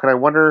Limbo Rock. And I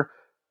wonder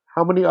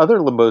how many other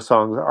limbo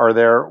songs are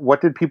there? What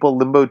did people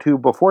limbo to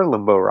before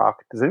Limbo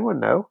Rock? Does anyone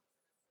know?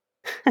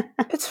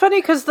 It's funny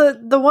because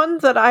the one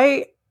that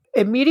I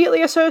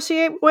immediately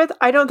associate with,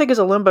 I don't think is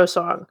a limbo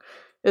song.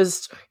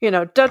 Is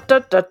da da da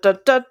da da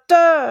da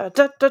da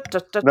da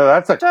da. No,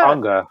 that's a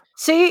conga.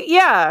 See,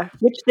 yeah,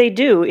 which they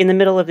do in the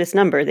middle of this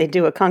number. They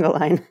do a conga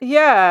line.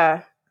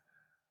 Yeah,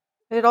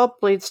 it all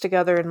bleeds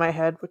together in my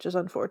head, which is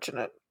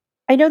unfortunate.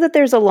 I know that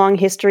there's a long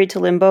history to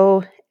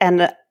limbo,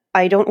 and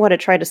I don't want to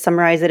try to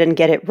summarize it and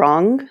get it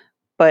wrong,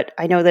 but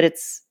I know that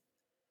it's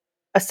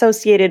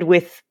associated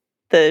with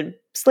the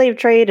slave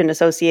trade and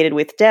associated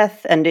with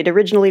death, and it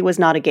originally was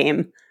not a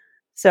game.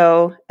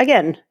 So,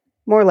 again,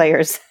 more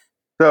layers.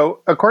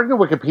 So, according to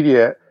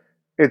Wikipedia,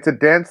 it's a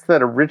dance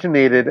that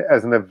originated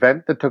as an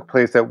event that took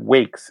place at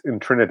wakes in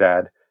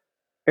Trinidad,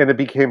 and it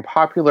became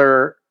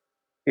popular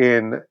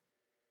in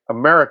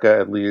America,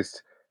 at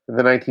least, in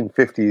the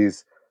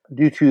 1950s,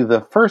 due to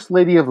the first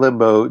lady of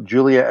limbo,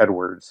 Julia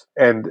Edwards.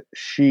 And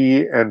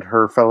she and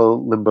her fellow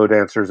limbo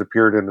dancers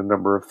appeared in a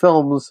number of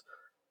films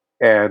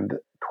and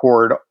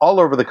toured all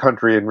over the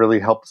country and really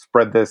helped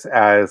spread this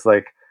as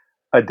like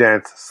a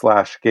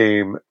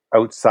dance/game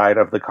outside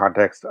of the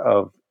context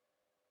of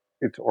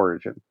its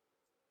origin.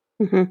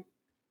 Mm-hmm.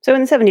 So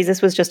in the 70s,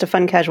 this was just a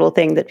fun, casual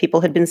thing that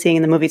people had been seeing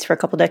in the movies for a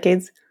couple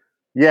decades.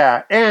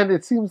 Yeah, and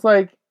it seems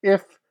like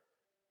if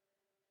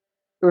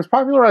it was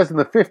popularized in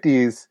the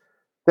 50s,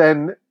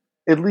 then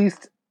at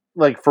least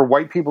like for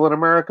white people in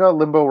America,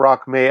 Limbo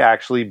Rock may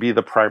actually be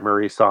the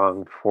primary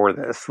song for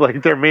this.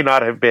 Like there may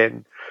not have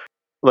been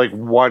like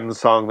one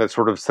song that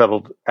sort of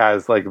settled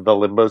as like the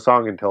limbo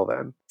song until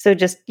then. So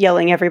just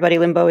yelling everybody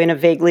limbo in a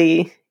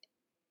vaguely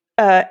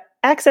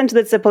accent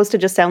that's supposed to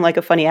just sound like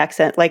a funny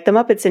accent. Like the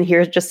Muppets in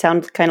here just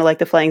sound kind of like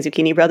the Flying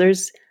Zucchini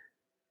Brothers.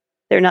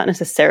 They're not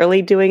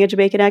necessarily doing a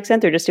Jamaican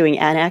accent. They're just doing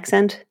an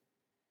accent.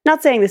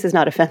 Not saying this is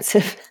not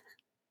offensive.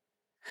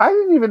 I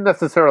didn't even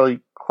necessarily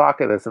clock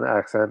it as an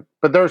accent.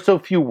 But there are so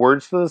few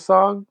words to the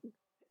song.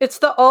 It's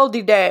the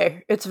Aldi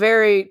Day. It's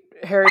very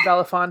Harry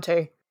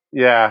Belafonte.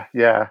 Yeah.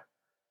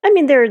 I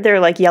mean, they're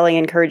like yelling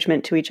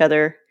encouragement to each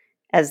other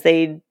as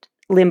they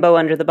limbo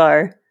under the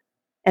bar.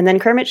 And then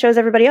Kermit shows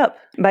everybody up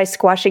by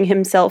squashing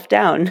himself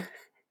down.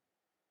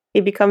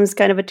 He becomes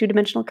kind of a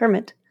two-dimensional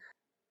Kermit.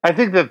 I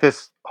think that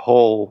this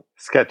whole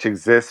sketch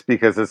exists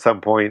because at some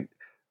point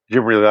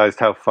Jim realized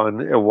how fun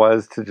it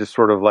was to just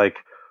sort of like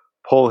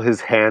pull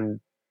his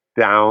hand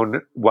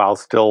down while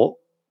still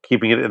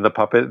keeping it in the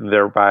puppet and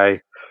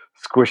thereby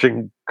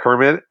squishing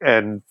Kermit,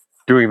 and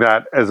doing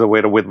that as a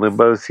way to win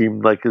limbo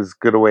seemed like as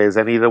good a way as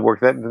any to work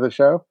that into the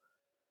show.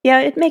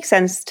 Yeah, it makes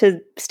sense to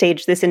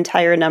stage this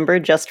entire number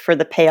just for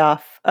the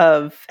payoff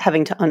of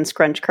having to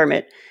unscrunch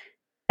Kermit,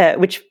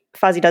 which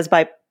Fozzie does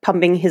by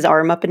pumping his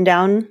arm up and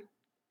down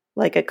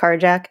like a car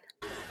jack.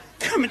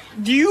 Kermit,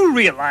 do you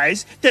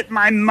realize that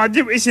my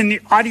mother is in the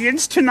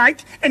audience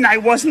tonight and I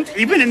wasn't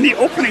even in the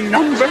opening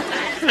number?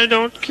 I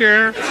don't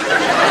care.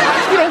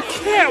 You don't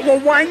care?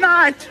 Well, why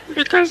not?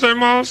 Because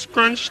I'm all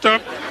scrunched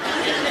up.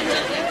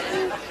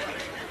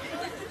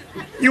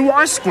 You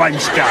are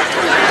scrunched up.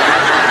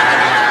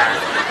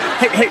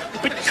 Hey,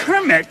 but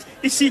Kermit,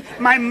 you see,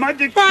 my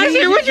mother...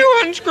 Fozzie, would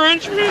you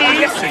unscrunch me?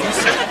 Yes.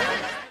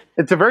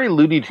 It's a very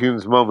Looney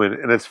Tunes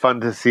moment, and it's fun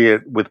to see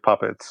it with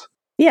puppets.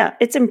 Yeah,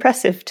 it's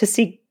impressive to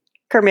see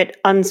Kermit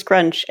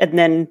unscrunch, and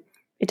then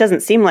it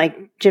doesn't seem like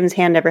Jim's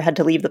hand ever had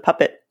to leave the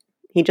puppet.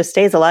 He just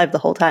stays alive the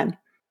whole time.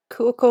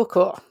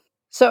 Cool.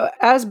 So,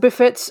 as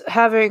befits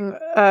having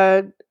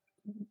a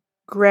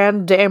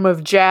grand dame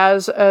of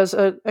jazz as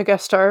a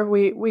guest star,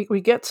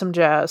 we get some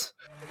jazz.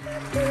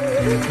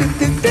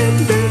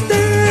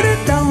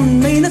 Don't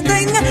mean a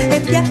thing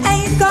if you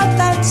ain't got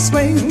that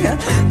swing.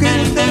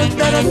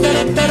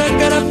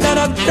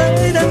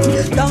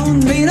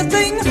 Don't mean a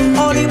thing,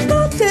 all you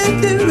got to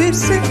do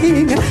is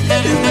sing.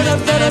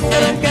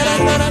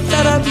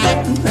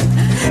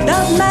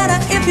 Doesn't matter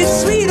if you're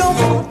sweet or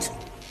hot,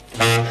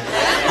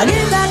 I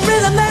give that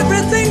rhythm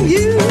everything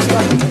you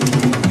got.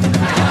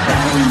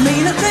 Don't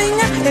mean a thing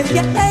if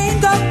you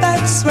ain't got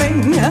that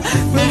swing.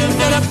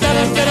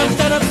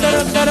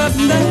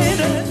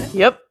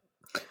 Yep.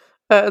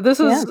 This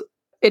is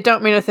It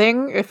Don't Mean a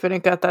Thing If It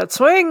Ain't Got That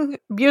Swing.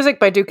 Music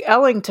by Duke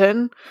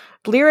Ellington.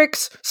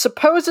 Lyrics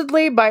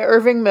supposedly by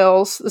Irving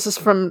Mills. This is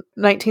from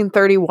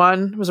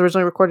 1931. It was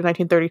originally recorded in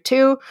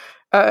 1932.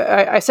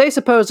 I say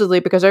supposedly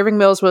because Irving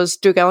Mills was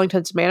Duke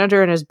Ellington's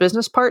manager and his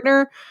business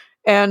partner,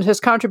 and his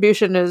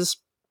contribution is,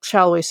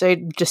 shall we say,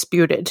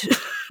 disputed.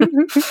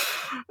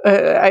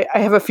 I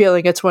have a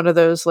feeling it's one of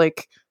those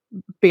like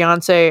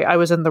Beyonce, I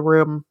was in the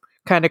room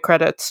kind of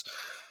credits.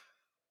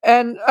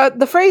 And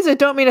the phrase "it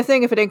don't mean a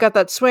thing if it ain't got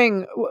that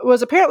swing"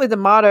 was apparently the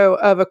motto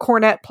of a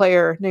cornet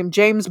player named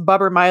James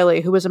Bubber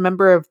Miley, who was a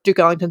member of Duke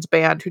Ellington's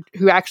band,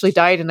 who actually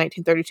died in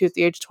 1932 at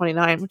the age of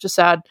 29, which is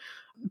sad.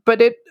 But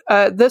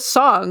this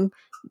song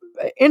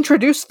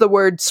introduced the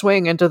word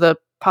swing into the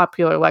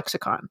popular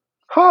lexicon.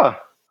 Huh.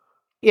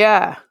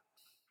 Yeah.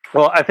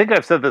 Well, I think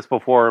I've said this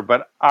before,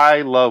 but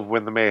I love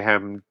when the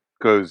Mayhem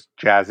goes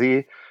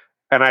jazzy.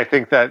 And I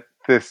think that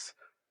this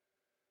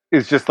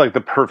is just like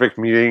the perfect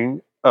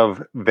meeting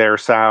of their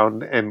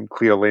sound and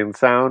Cleo Lane's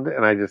sound.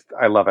 And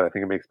I love it. I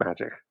think it makes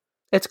magic.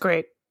 It's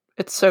great.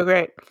 It's so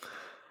great.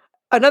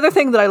 Another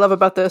thing that I love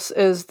about this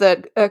is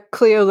that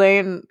Cleo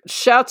Lane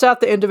shouts out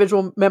the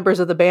individual members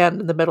of the band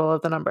in the middle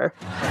of the number.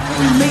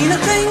 Mean a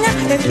thing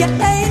if you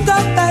ain't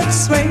got that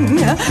swing.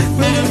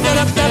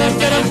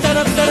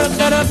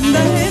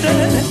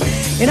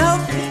 You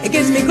know, it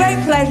gives me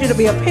great pleasure to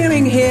be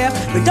appearing here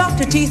with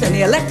Dr. Teeth and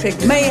the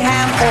Electric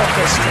Mayhem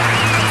Orchestra.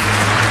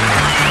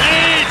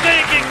 Hey,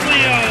 thank you,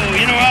 Cleo.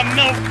 You know, I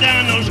melt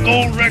down those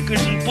gold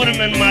records and put them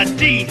in my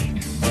teeth.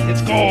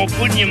 It's called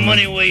putting your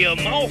money where your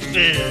mouth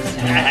is.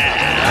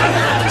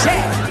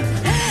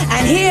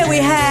 And here we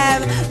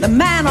have the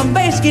man on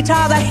bass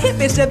guitar, the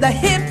hippest of the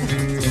hip,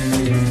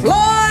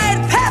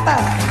 Floyd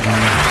Pepper.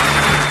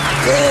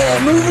 Yeah,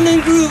 moving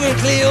and grooving,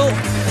 Cleo.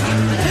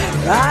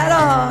 Right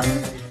on.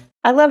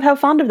 I love how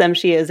fond of them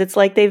she is. It's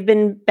like they've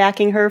been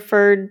backing her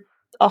for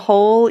a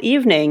whole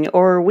evening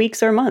or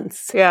weeks or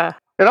months. Yeah.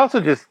 It also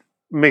just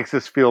makes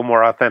us feel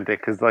more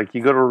authentic because, like,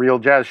 you go to a real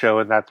jazz show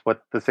and that's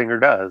what the singer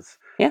does.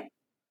 Yeah.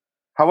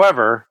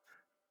 However,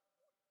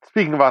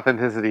 speaking of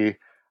authenticity,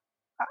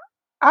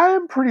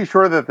 I'm pretty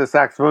sure that the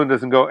saxophone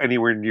doesn't go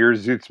anywhere near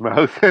Zoot's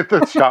mouth at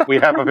the shot we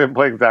have of him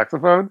playing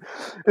saxophone.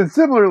 And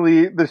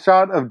similarly, the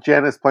shot of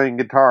Janice playing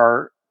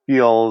guitar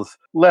feels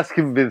less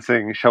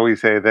convincing, shall we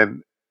say,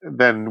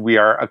 than we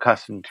are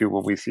accustomed to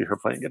when we see her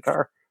playing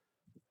guitar.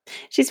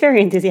 She's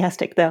very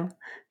enthusiastic, though.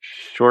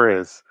 Sure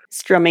is.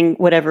 Strumming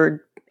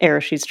whatever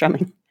air she's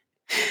strumming.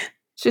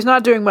 She's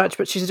not doing much,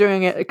 but she's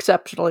doing it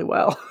exceptionally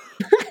well.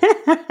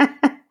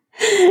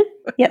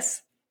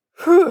 Yes.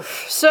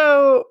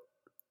 So,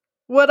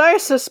 what I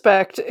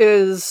suspect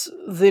is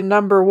the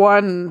number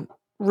one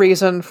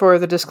reason for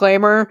the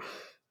disclaimer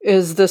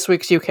is this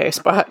week's UK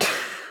spot.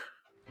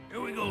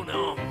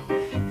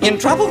 In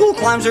tropical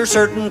climes there are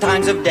certain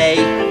times of day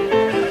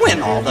when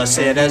All the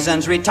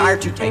citizens retire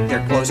to take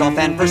their clothes off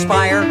and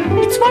perspire.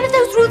 It's one of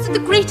those rules that the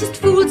greatest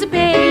fools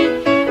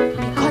obey.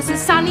 Because the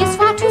sun is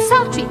far too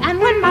sultry, and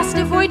one must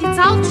avoid its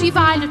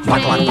ultraviolet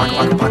rays.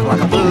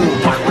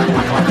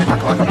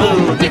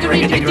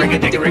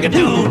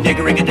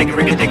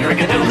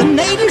 The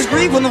natives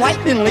grieve when the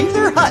white men leave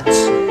their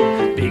huts.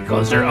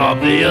 Because they're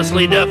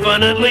obviously,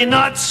 definitely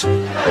nuts.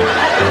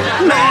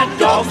 Mad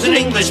dogs and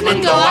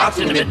Englishmen go out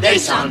in the midday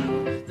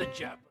sun.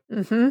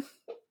 Mm-hmm.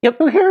 Yep.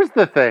 So here's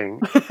the thing.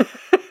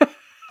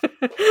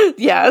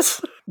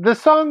 Yes. The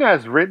song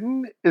as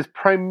written is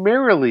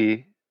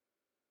primarily,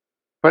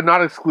 but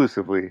not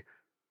exclusively,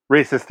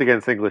 racist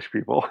against English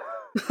people.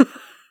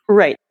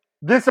 Right.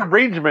 This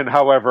arrangement,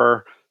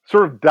 however,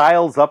 sort of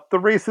dials up the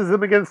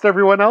racism against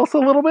everyone else a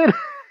little bit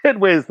in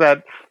ways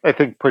that I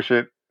think push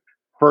it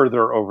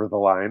further over the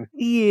line.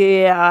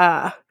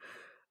 Yeah.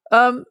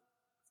 Yeah,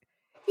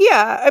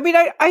 I mean,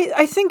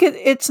 I think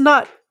it's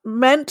not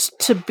meant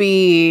to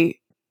be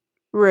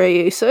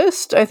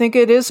racist. I think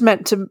it is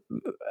meant to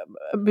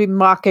be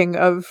mocking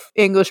of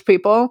English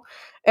people.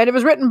 And it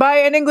was written by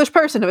an English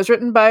person. It was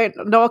written by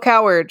Noel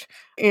Coward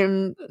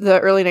in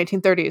the early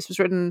 1930s. It was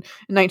written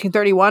in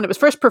 1931. It was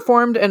first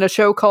performed in a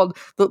show called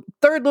The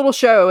Third Little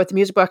Show at the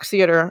Music Box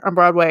Theater on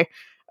Broadway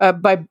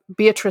by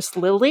Beatrice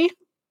Lillie.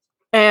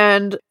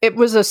 And it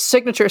was a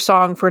signature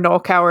song for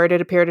Noel Coward.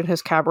 It appeared in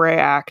his cabaret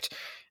act.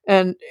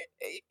 And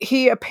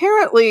he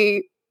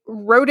apparently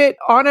wrote it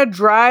on a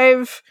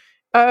drive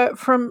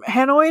from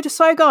Hanoi to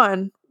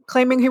Saigon,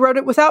 claiming he wrote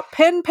it without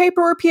pen,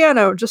 paper, or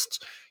piano.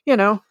 Just,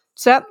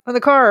 sat in the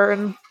car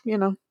and,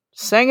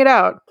 sang it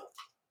out.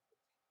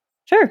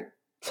 Sure.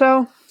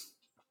 So,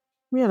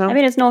 I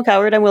mean, it's Noel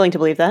Coward. I'm willing to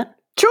believe that.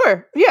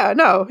 Sure. Yeah,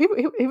 no,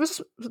 he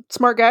was a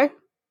smart guy.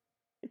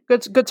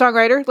 Good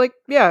songwriter. Like,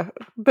 yeah,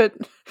 but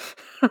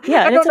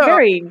yeah, and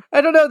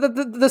I don't know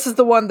that this is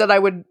the one that I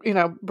would,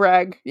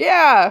 brag.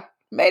 Yeah,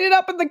 made it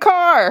up in the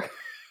car.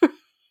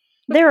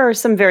 There are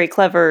some very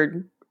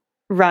clever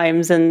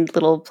rhymes and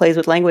little plays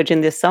with language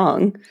in this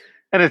song.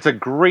 And it's a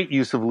great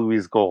use of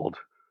Louise Gold.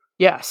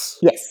 Yes.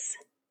 Yes.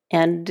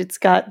 And it's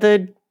got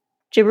the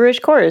gibberish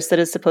chorus that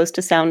is supposed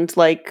to sound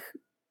like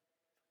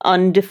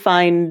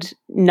undefined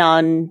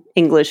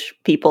non-English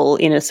people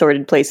in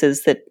assorted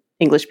places that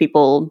English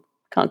people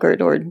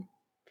conquered or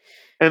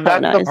and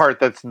that's the part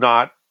that's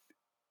not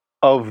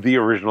of the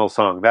original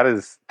song. That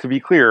is, to be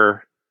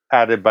clear,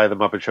 added by the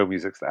Muppet Show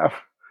music staff.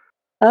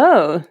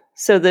 Oh,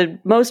 so the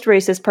most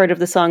racist part of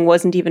the song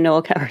wasn't even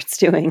Noel Coward's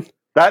doing.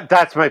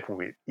 That's my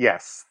point.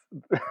 Yes.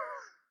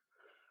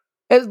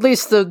 At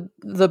least the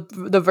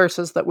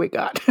verses that we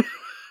got.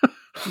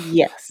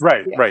 Yes.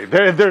 Right, yeah. Right.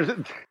 There's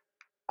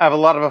I have a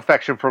lot of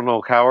affection for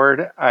Noel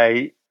Coward.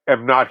 I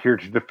am not here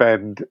to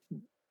defend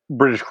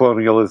British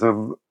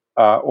colonialism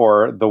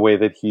or the way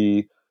that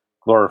he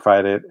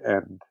glorified it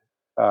and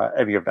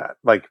any of that.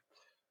 Like,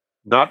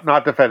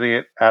 not defending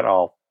it at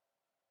all.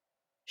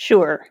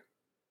 Sure.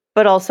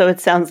 But also it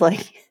sounds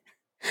like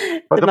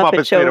the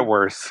Muppet Show made it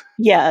worse.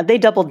 Yeah, they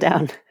doubled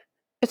down.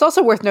 It's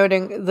also worth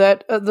noting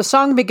that the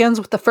song begins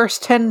with the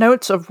first 10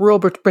 notes of Rural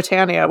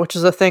Britannia, which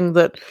is a thing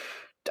that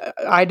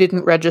I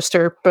didn't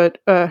register, but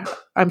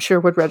I'm sure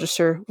would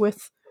register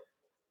with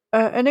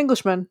an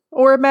Englishman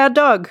or a mad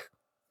dog.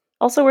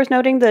 Also worth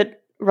noting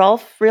that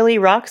Rolf really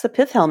rocks a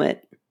pith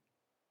helmet.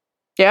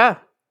 Yeah.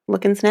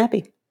 Looking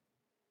snappy.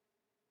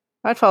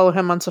 I'd follow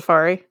him on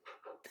safari.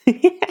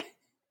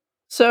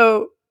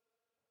 So,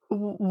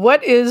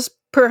 what is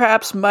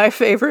perhaps my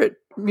favorite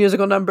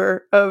musical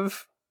number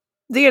of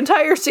the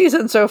entire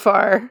season so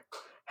far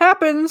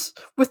happens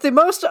with the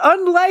most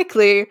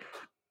unlikely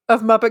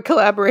of Muppet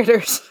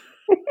collaborators.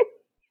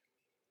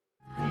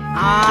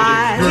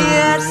 I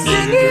hear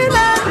singing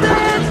and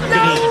there's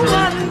no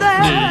one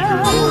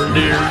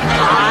there.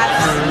 I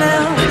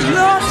smell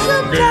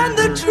blossom and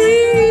the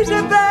trees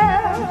are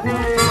bare.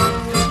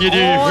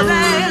 All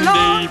day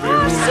long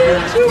I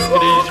seem to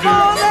walk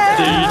on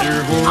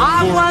air.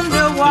 I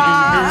wonder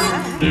why.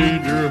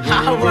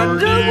 I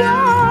wonder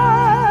why.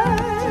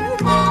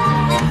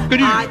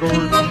 I keep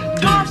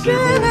talking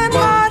in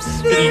my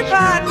sleep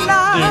at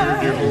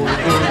night.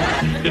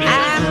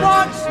 And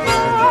what's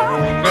more,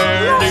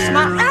 lost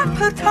my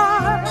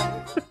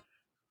appetite.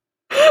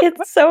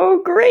 It's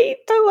so great.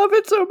 I love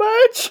it so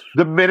much.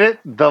 The minute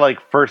the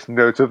first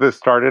notes of this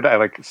started,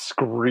 I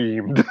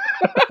screamed.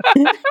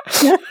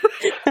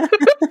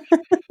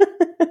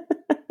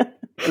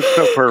 It's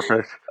so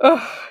perfect.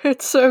 Oh,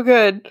 it's so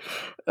good.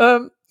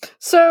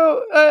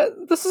 So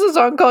this is a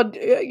song called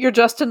You're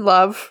Just in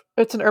Love.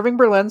 It's an Irving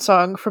Berlin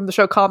song from the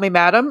show Call Me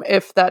Madam,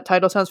 if that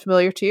title sounds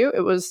familiar to you.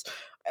 It was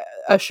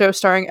a show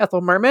starring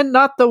Ethel Merman,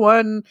 not the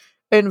one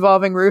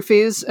involving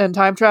roofies and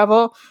time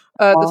travel.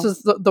 This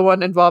is the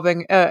one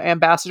involving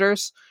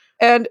ambassadors.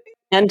 And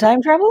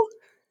time travel?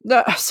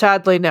 No,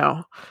 sadly,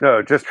 no.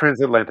 No, just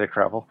transatlantic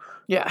travel.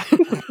 Yeah.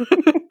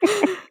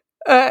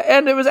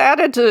 And it was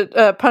added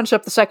to punch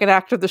up the second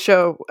act of the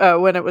show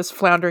when it was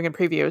floundering in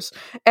previews.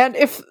 And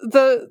if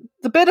the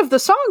bit of the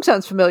song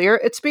sounds familiar,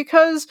 it's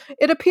because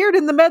it appeared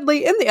in the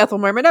medley in the Ethel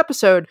Merman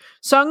episode,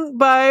 sung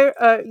by,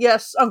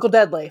 Uncle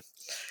Deadly.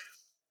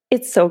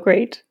 It's so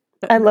great.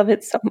 I love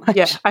it so much.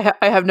 Yeah,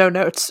 I have no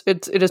notes.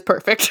 It is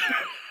perfect.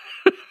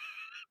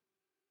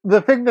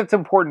 The thing that's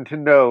important to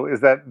know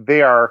is that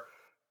they are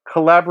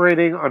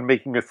collaborating on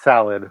making a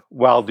salad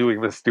while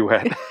doing this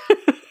duet.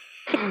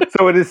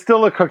 So it is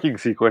still a cooking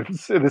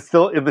sequence. It is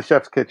still in the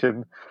chef's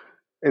kitchen.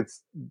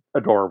 It's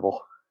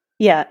adorable.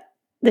 Yeah,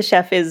 the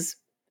chef is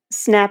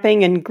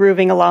snapping and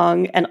grooving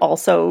along and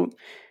also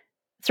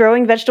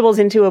throwing vegetables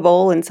into a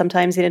bowl and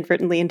sometimes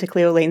inadvertently into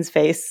Cleo Lane's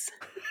face.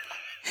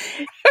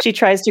 She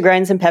tries to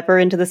grind some pepper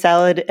into the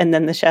salad and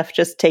then the chef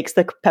just takes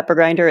the pepper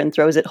grinder and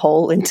throws it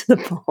whole into the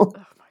bowl.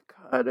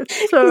 God,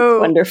 it's so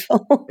It's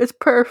wonderful. It's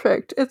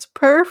perfect. It's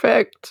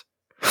perfect.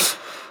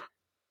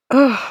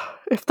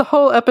 If the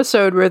whole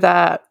episode were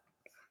that,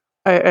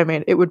 I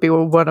mean, it would be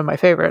one of my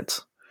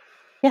favorites.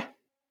 Well,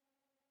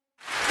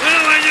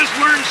 I just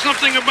learned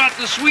something about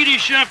the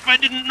Swedish chef I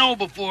didn't know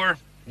before.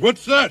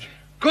 What's that?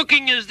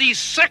 Cooking is the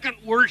second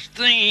worst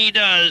thing he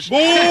does.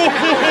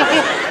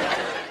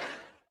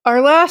 Our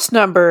last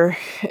number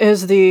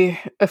is the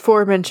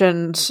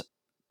aforementioned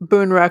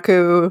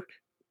Bunraku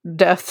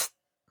death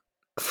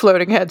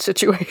floating head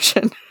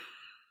situation.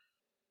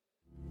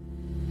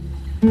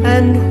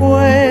 And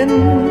when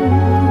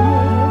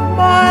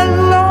my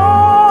love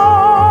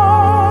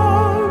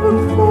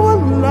for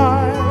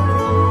life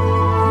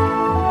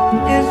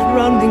is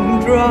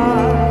running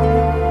dry,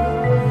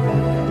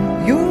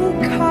 you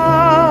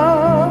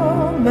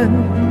come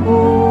and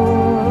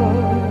pour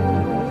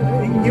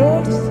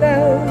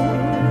yourself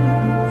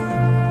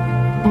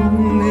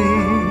on me.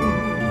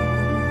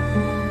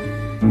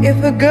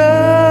 If a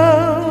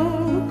girl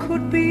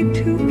could be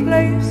two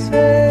places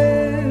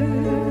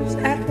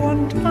at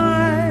one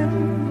time,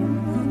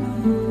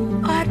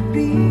 I'd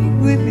be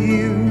with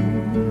you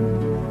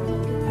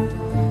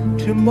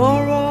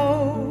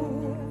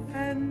tomorrow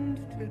and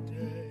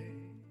today.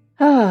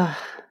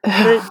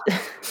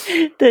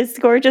 This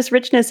gorgeous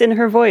richness in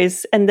her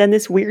voice and then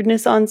this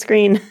weirdness on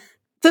screen.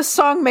 This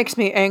song makes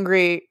me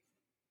angry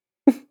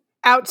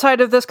outside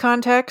of this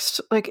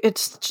context. Like,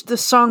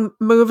 this song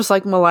moves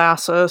like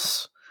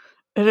molasses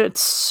and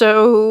it's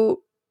so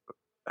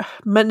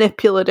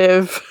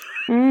manipulative.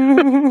 We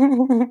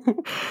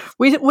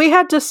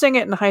had to sing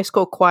it in high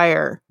school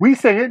choir. We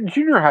sang it in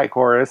junior high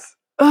chorus.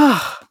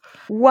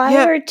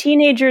 Why are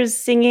teenagers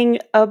singing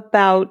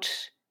about,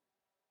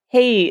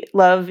 hey,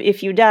 love,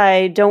 if you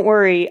die, don't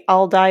worry,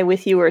 I'll die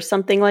with you, or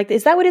something like that?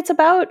 Is that what it's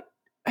about?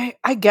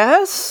 I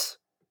guess.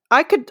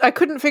 I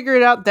couldn't figure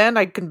it out then.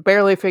 I can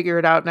barely figure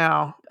it out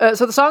now.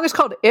 So the song is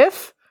called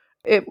If.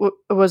 It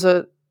was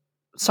a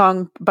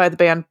song by the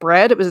band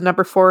Bread. It was a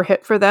number 4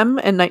 hit for them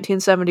in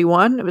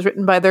 1971. It was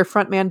written by their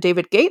frontman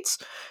David Gates.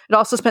 It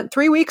also spent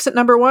 3 weeks at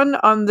number 1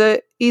 on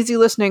the easy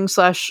listening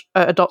 /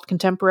 adult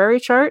contemporary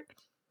chart.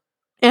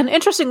 And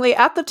interestingly,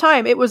 at the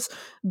time, it was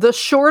the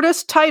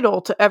shortest title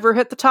to ever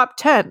hit the top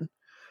 10.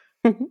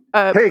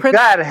 Take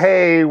that,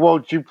 hey,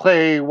 won't you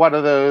play one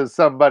of those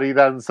somebody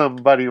done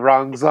somebody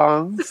wrong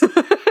songs?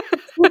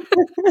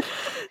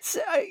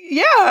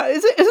 Yeah,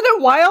 isn't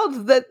it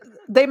wild that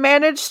they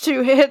managed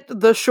to hit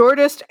the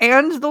shortest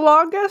and the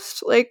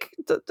longest? Like,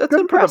 that's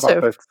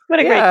impressive. What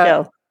a great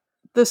show.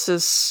 This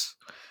is...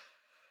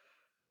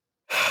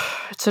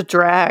 It's a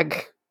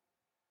drag.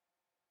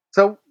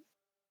 So,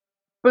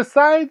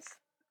 besides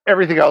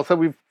everything else that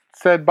we've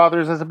said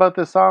bothers us about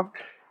this song,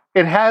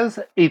 it has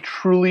a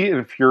truly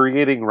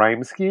infuriating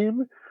rhyme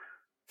scheme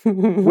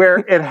where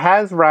it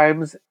has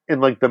rhymes in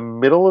like the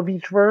middle of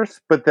each verse,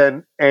 but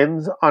then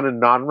ends on a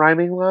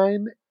non-rhyming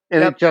line.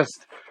 And it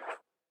just,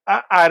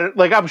 I don't,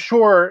 like, I'm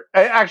sure,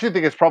 I actually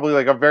think it's probably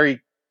like a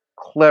very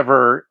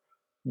clever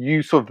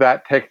use of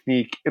that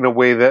technique in a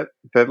way that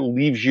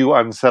leaves you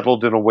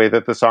unsettled in a way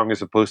that the song is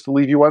supposed to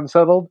leave you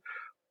unsettled.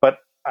 But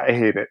I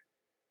hate it.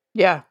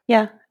 Yeah.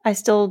 Yeah. I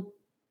still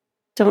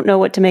don't know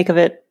what to make of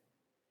it.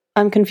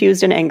 I'm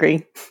confused and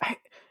angry.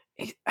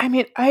 I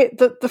mean,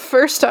 the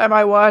first time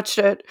I watched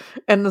it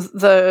and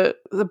the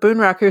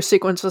Bunraku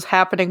sequence was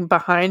happening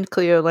behind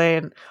Cleo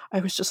Lane, I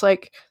was just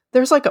like,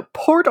 there's like a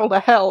portal to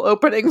hell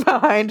opening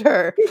behind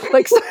her.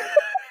 Like,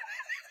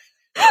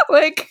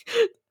 like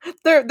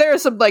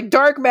there's some like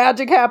dark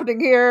magic happening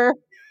here.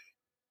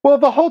 Well,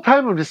 the whole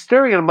time I'm just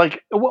staring at him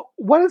like,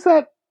 what is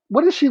that?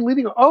 What is she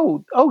leaning?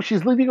 Oh,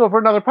 she's leaning over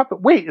another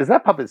puppet. Wait, is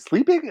that puppet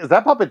sleeping? Is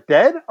that puppet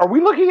dead? Are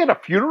we looking at a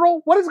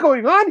funeral? What is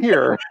going on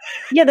here?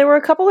 Yeah, there were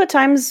a couple of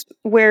times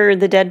where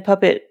the dead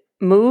puppet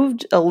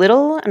moved a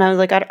little, and I was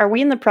like, are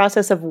we in the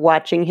process of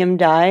watching him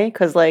die?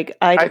 Because like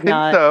I did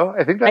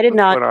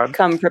not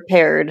come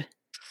prepared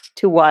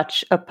to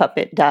watch a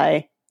puppet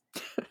die.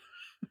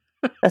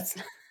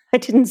 I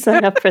didn't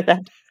sign up for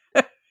that.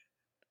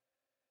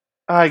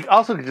 I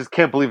also just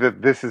can't believe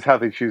that this is how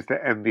they choose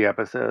to end the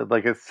episode.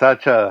 Like, it's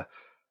such a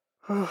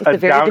very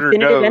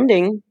definitive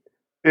ending.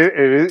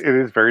 It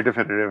is very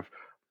definitive.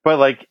 But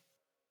like,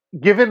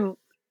 given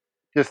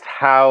just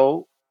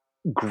how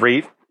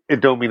great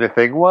It Don't Mean a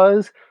Thing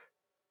was,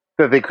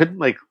 that they couldn't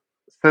like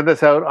send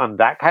us out on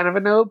that kind of a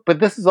note. But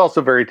this is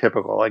also very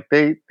typical. Like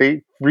they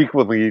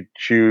frequently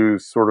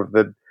choose sort of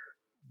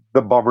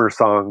the bummer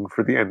song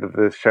for the end of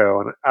this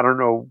show, and I don't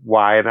know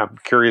why, and I'm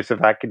curious if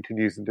that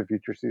continues into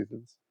future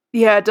seasons.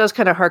 Yeah, it does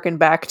kind of harken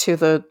back to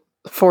the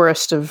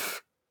Forest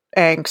of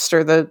Angst,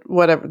 or the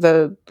whatever,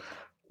 the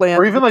Land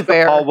or even like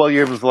Fair. the Paul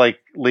Williams like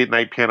late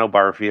night piano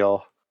bar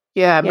feel.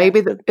 Yeah,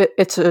 maybe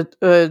it's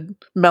a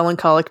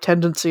melancholic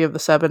tendency of the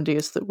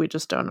 70s that we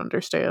just don't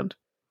understand.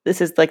 This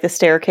is like the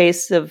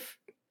staircase of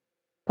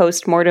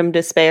post-mortem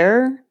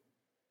despair.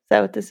 Is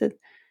that what this is?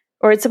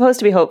 Or it's supposed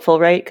to be hopeful,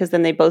 right? Because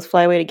then they both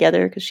fly away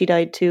together because she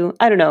died too.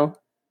 I don't know.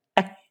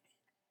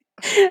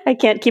 I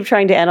can't keep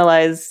trying to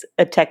analyze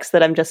a text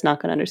that I'm just not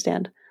going to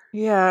understand.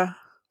 Yeah.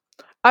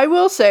 I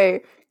will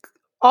say,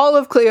 all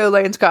of Cleo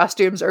Lane's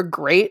costumes are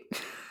great.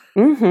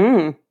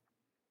 Mm-hmm.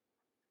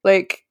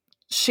 Like,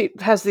 she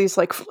has these,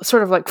 like,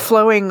 sort of, like,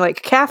 flowing,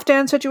 like,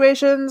 caftan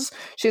situations.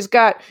 She's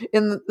got,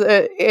 in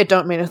the It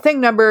Don't Mean a Thing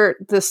number,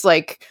 this,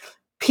 like,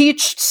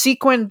 peach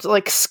sequined,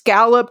 like,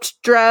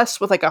 scalloped dress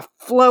with, like, a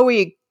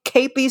flowy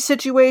capey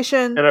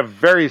situation. And a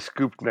very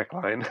scooped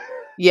neckline.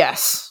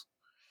 Yes.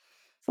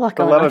 A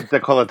lot of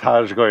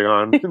décolletage going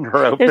on in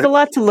her outfit. There's a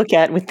lot to look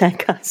at with that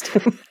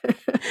costume.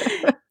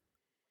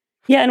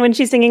 Yeah, and when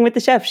she's singing with the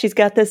chef, she's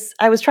got this.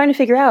 I was trying to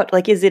figure out,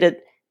 like, is it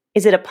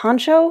a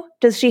poncho?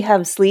 Does she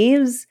have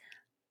sleeves?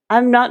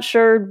 I'm not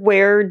sure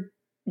where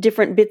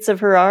different bits of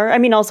her are. I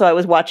mean, also I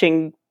was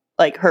watching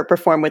like her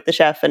perform with the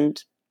chef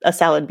and a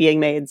salad being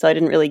made, so I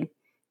didn't really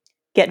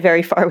get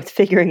very far with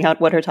figuring out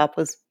what her top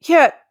was.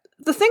 Yeah,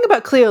 the thing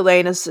about Cleo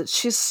Lane is that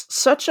she's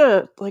such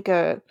a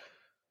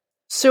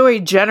sui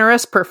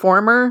generis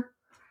performer,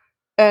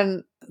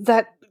 and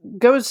that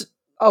goes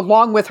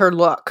along with her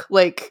look.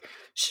 Like,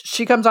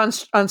 she comes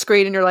on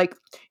screen and you're like,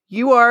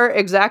 you are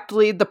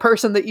exactly the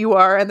person that you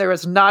are, and there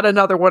is not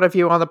another one of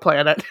you on the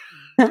planet.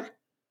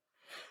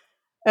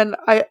 And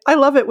I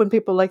love it when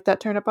people like that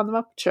turn up on the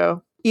Muppet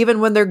Show, even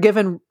when they're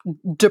given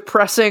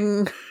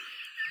depressing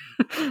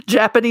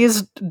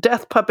Japanese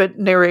death puppet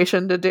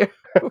narration to do.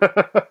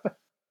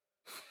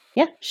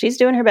 Yeah, she's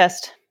doing her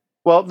best.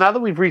 Well, now that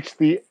we've reached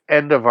the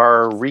end of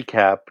our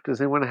recap, does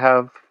anyone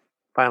have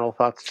final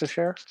thoughts to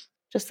share?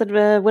 Just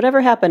that whatever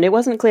happened, it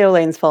wasn't Cleo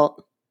Lane's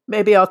fault.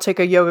 Maybe I'll take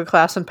a yoga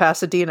class in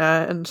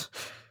Pasadena and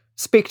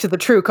speak to the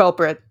true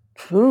culprit.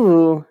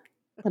 Ooh,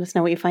 let us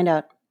know what you find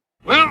out.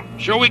 Well,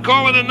 shall we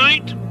call it a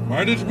night?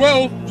 Might as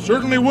well.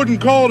 Certainly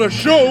wouldn't call it a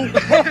show.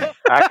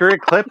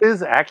 Accurate clip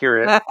is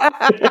accurate.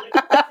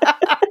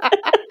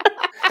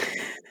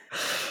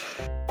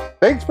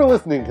 Thanks for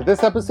listening to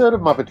this episode of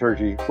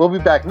Muppeturgy. We'll be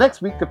back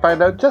next week to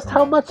find out just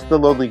how much the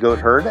Lonely Goat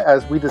heard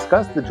as we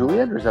discuss the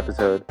Julie Andrews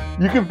episode.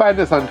 You can find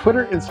us on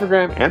Twitter,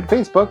 Instagram, and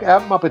Facebook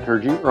at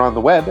Muppeturgy, or on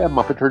the web at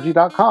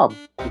Muppeturgy.com.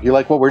 If you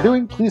like what we're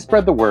doing, please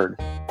spread the word.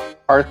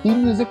 Our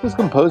theme music was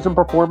composed and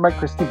performed by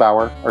Christy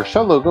Bauer. Our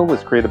show logo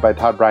was created by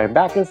Todd Bryan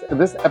Backus, and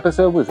this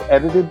episode was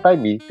edited by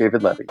me,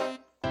 David Levy.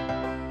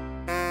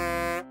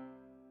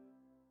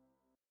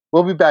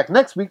 We'll be back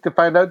next week to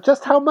find out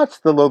just how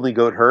much the Lonely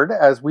Goat heard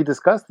as we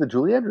discuss the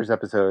Julie Andrews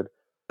episode.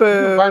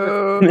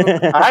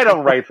 I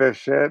don't write this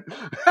shit.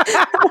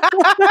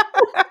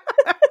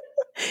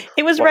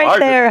 It was right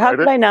there. How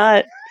could I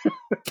not?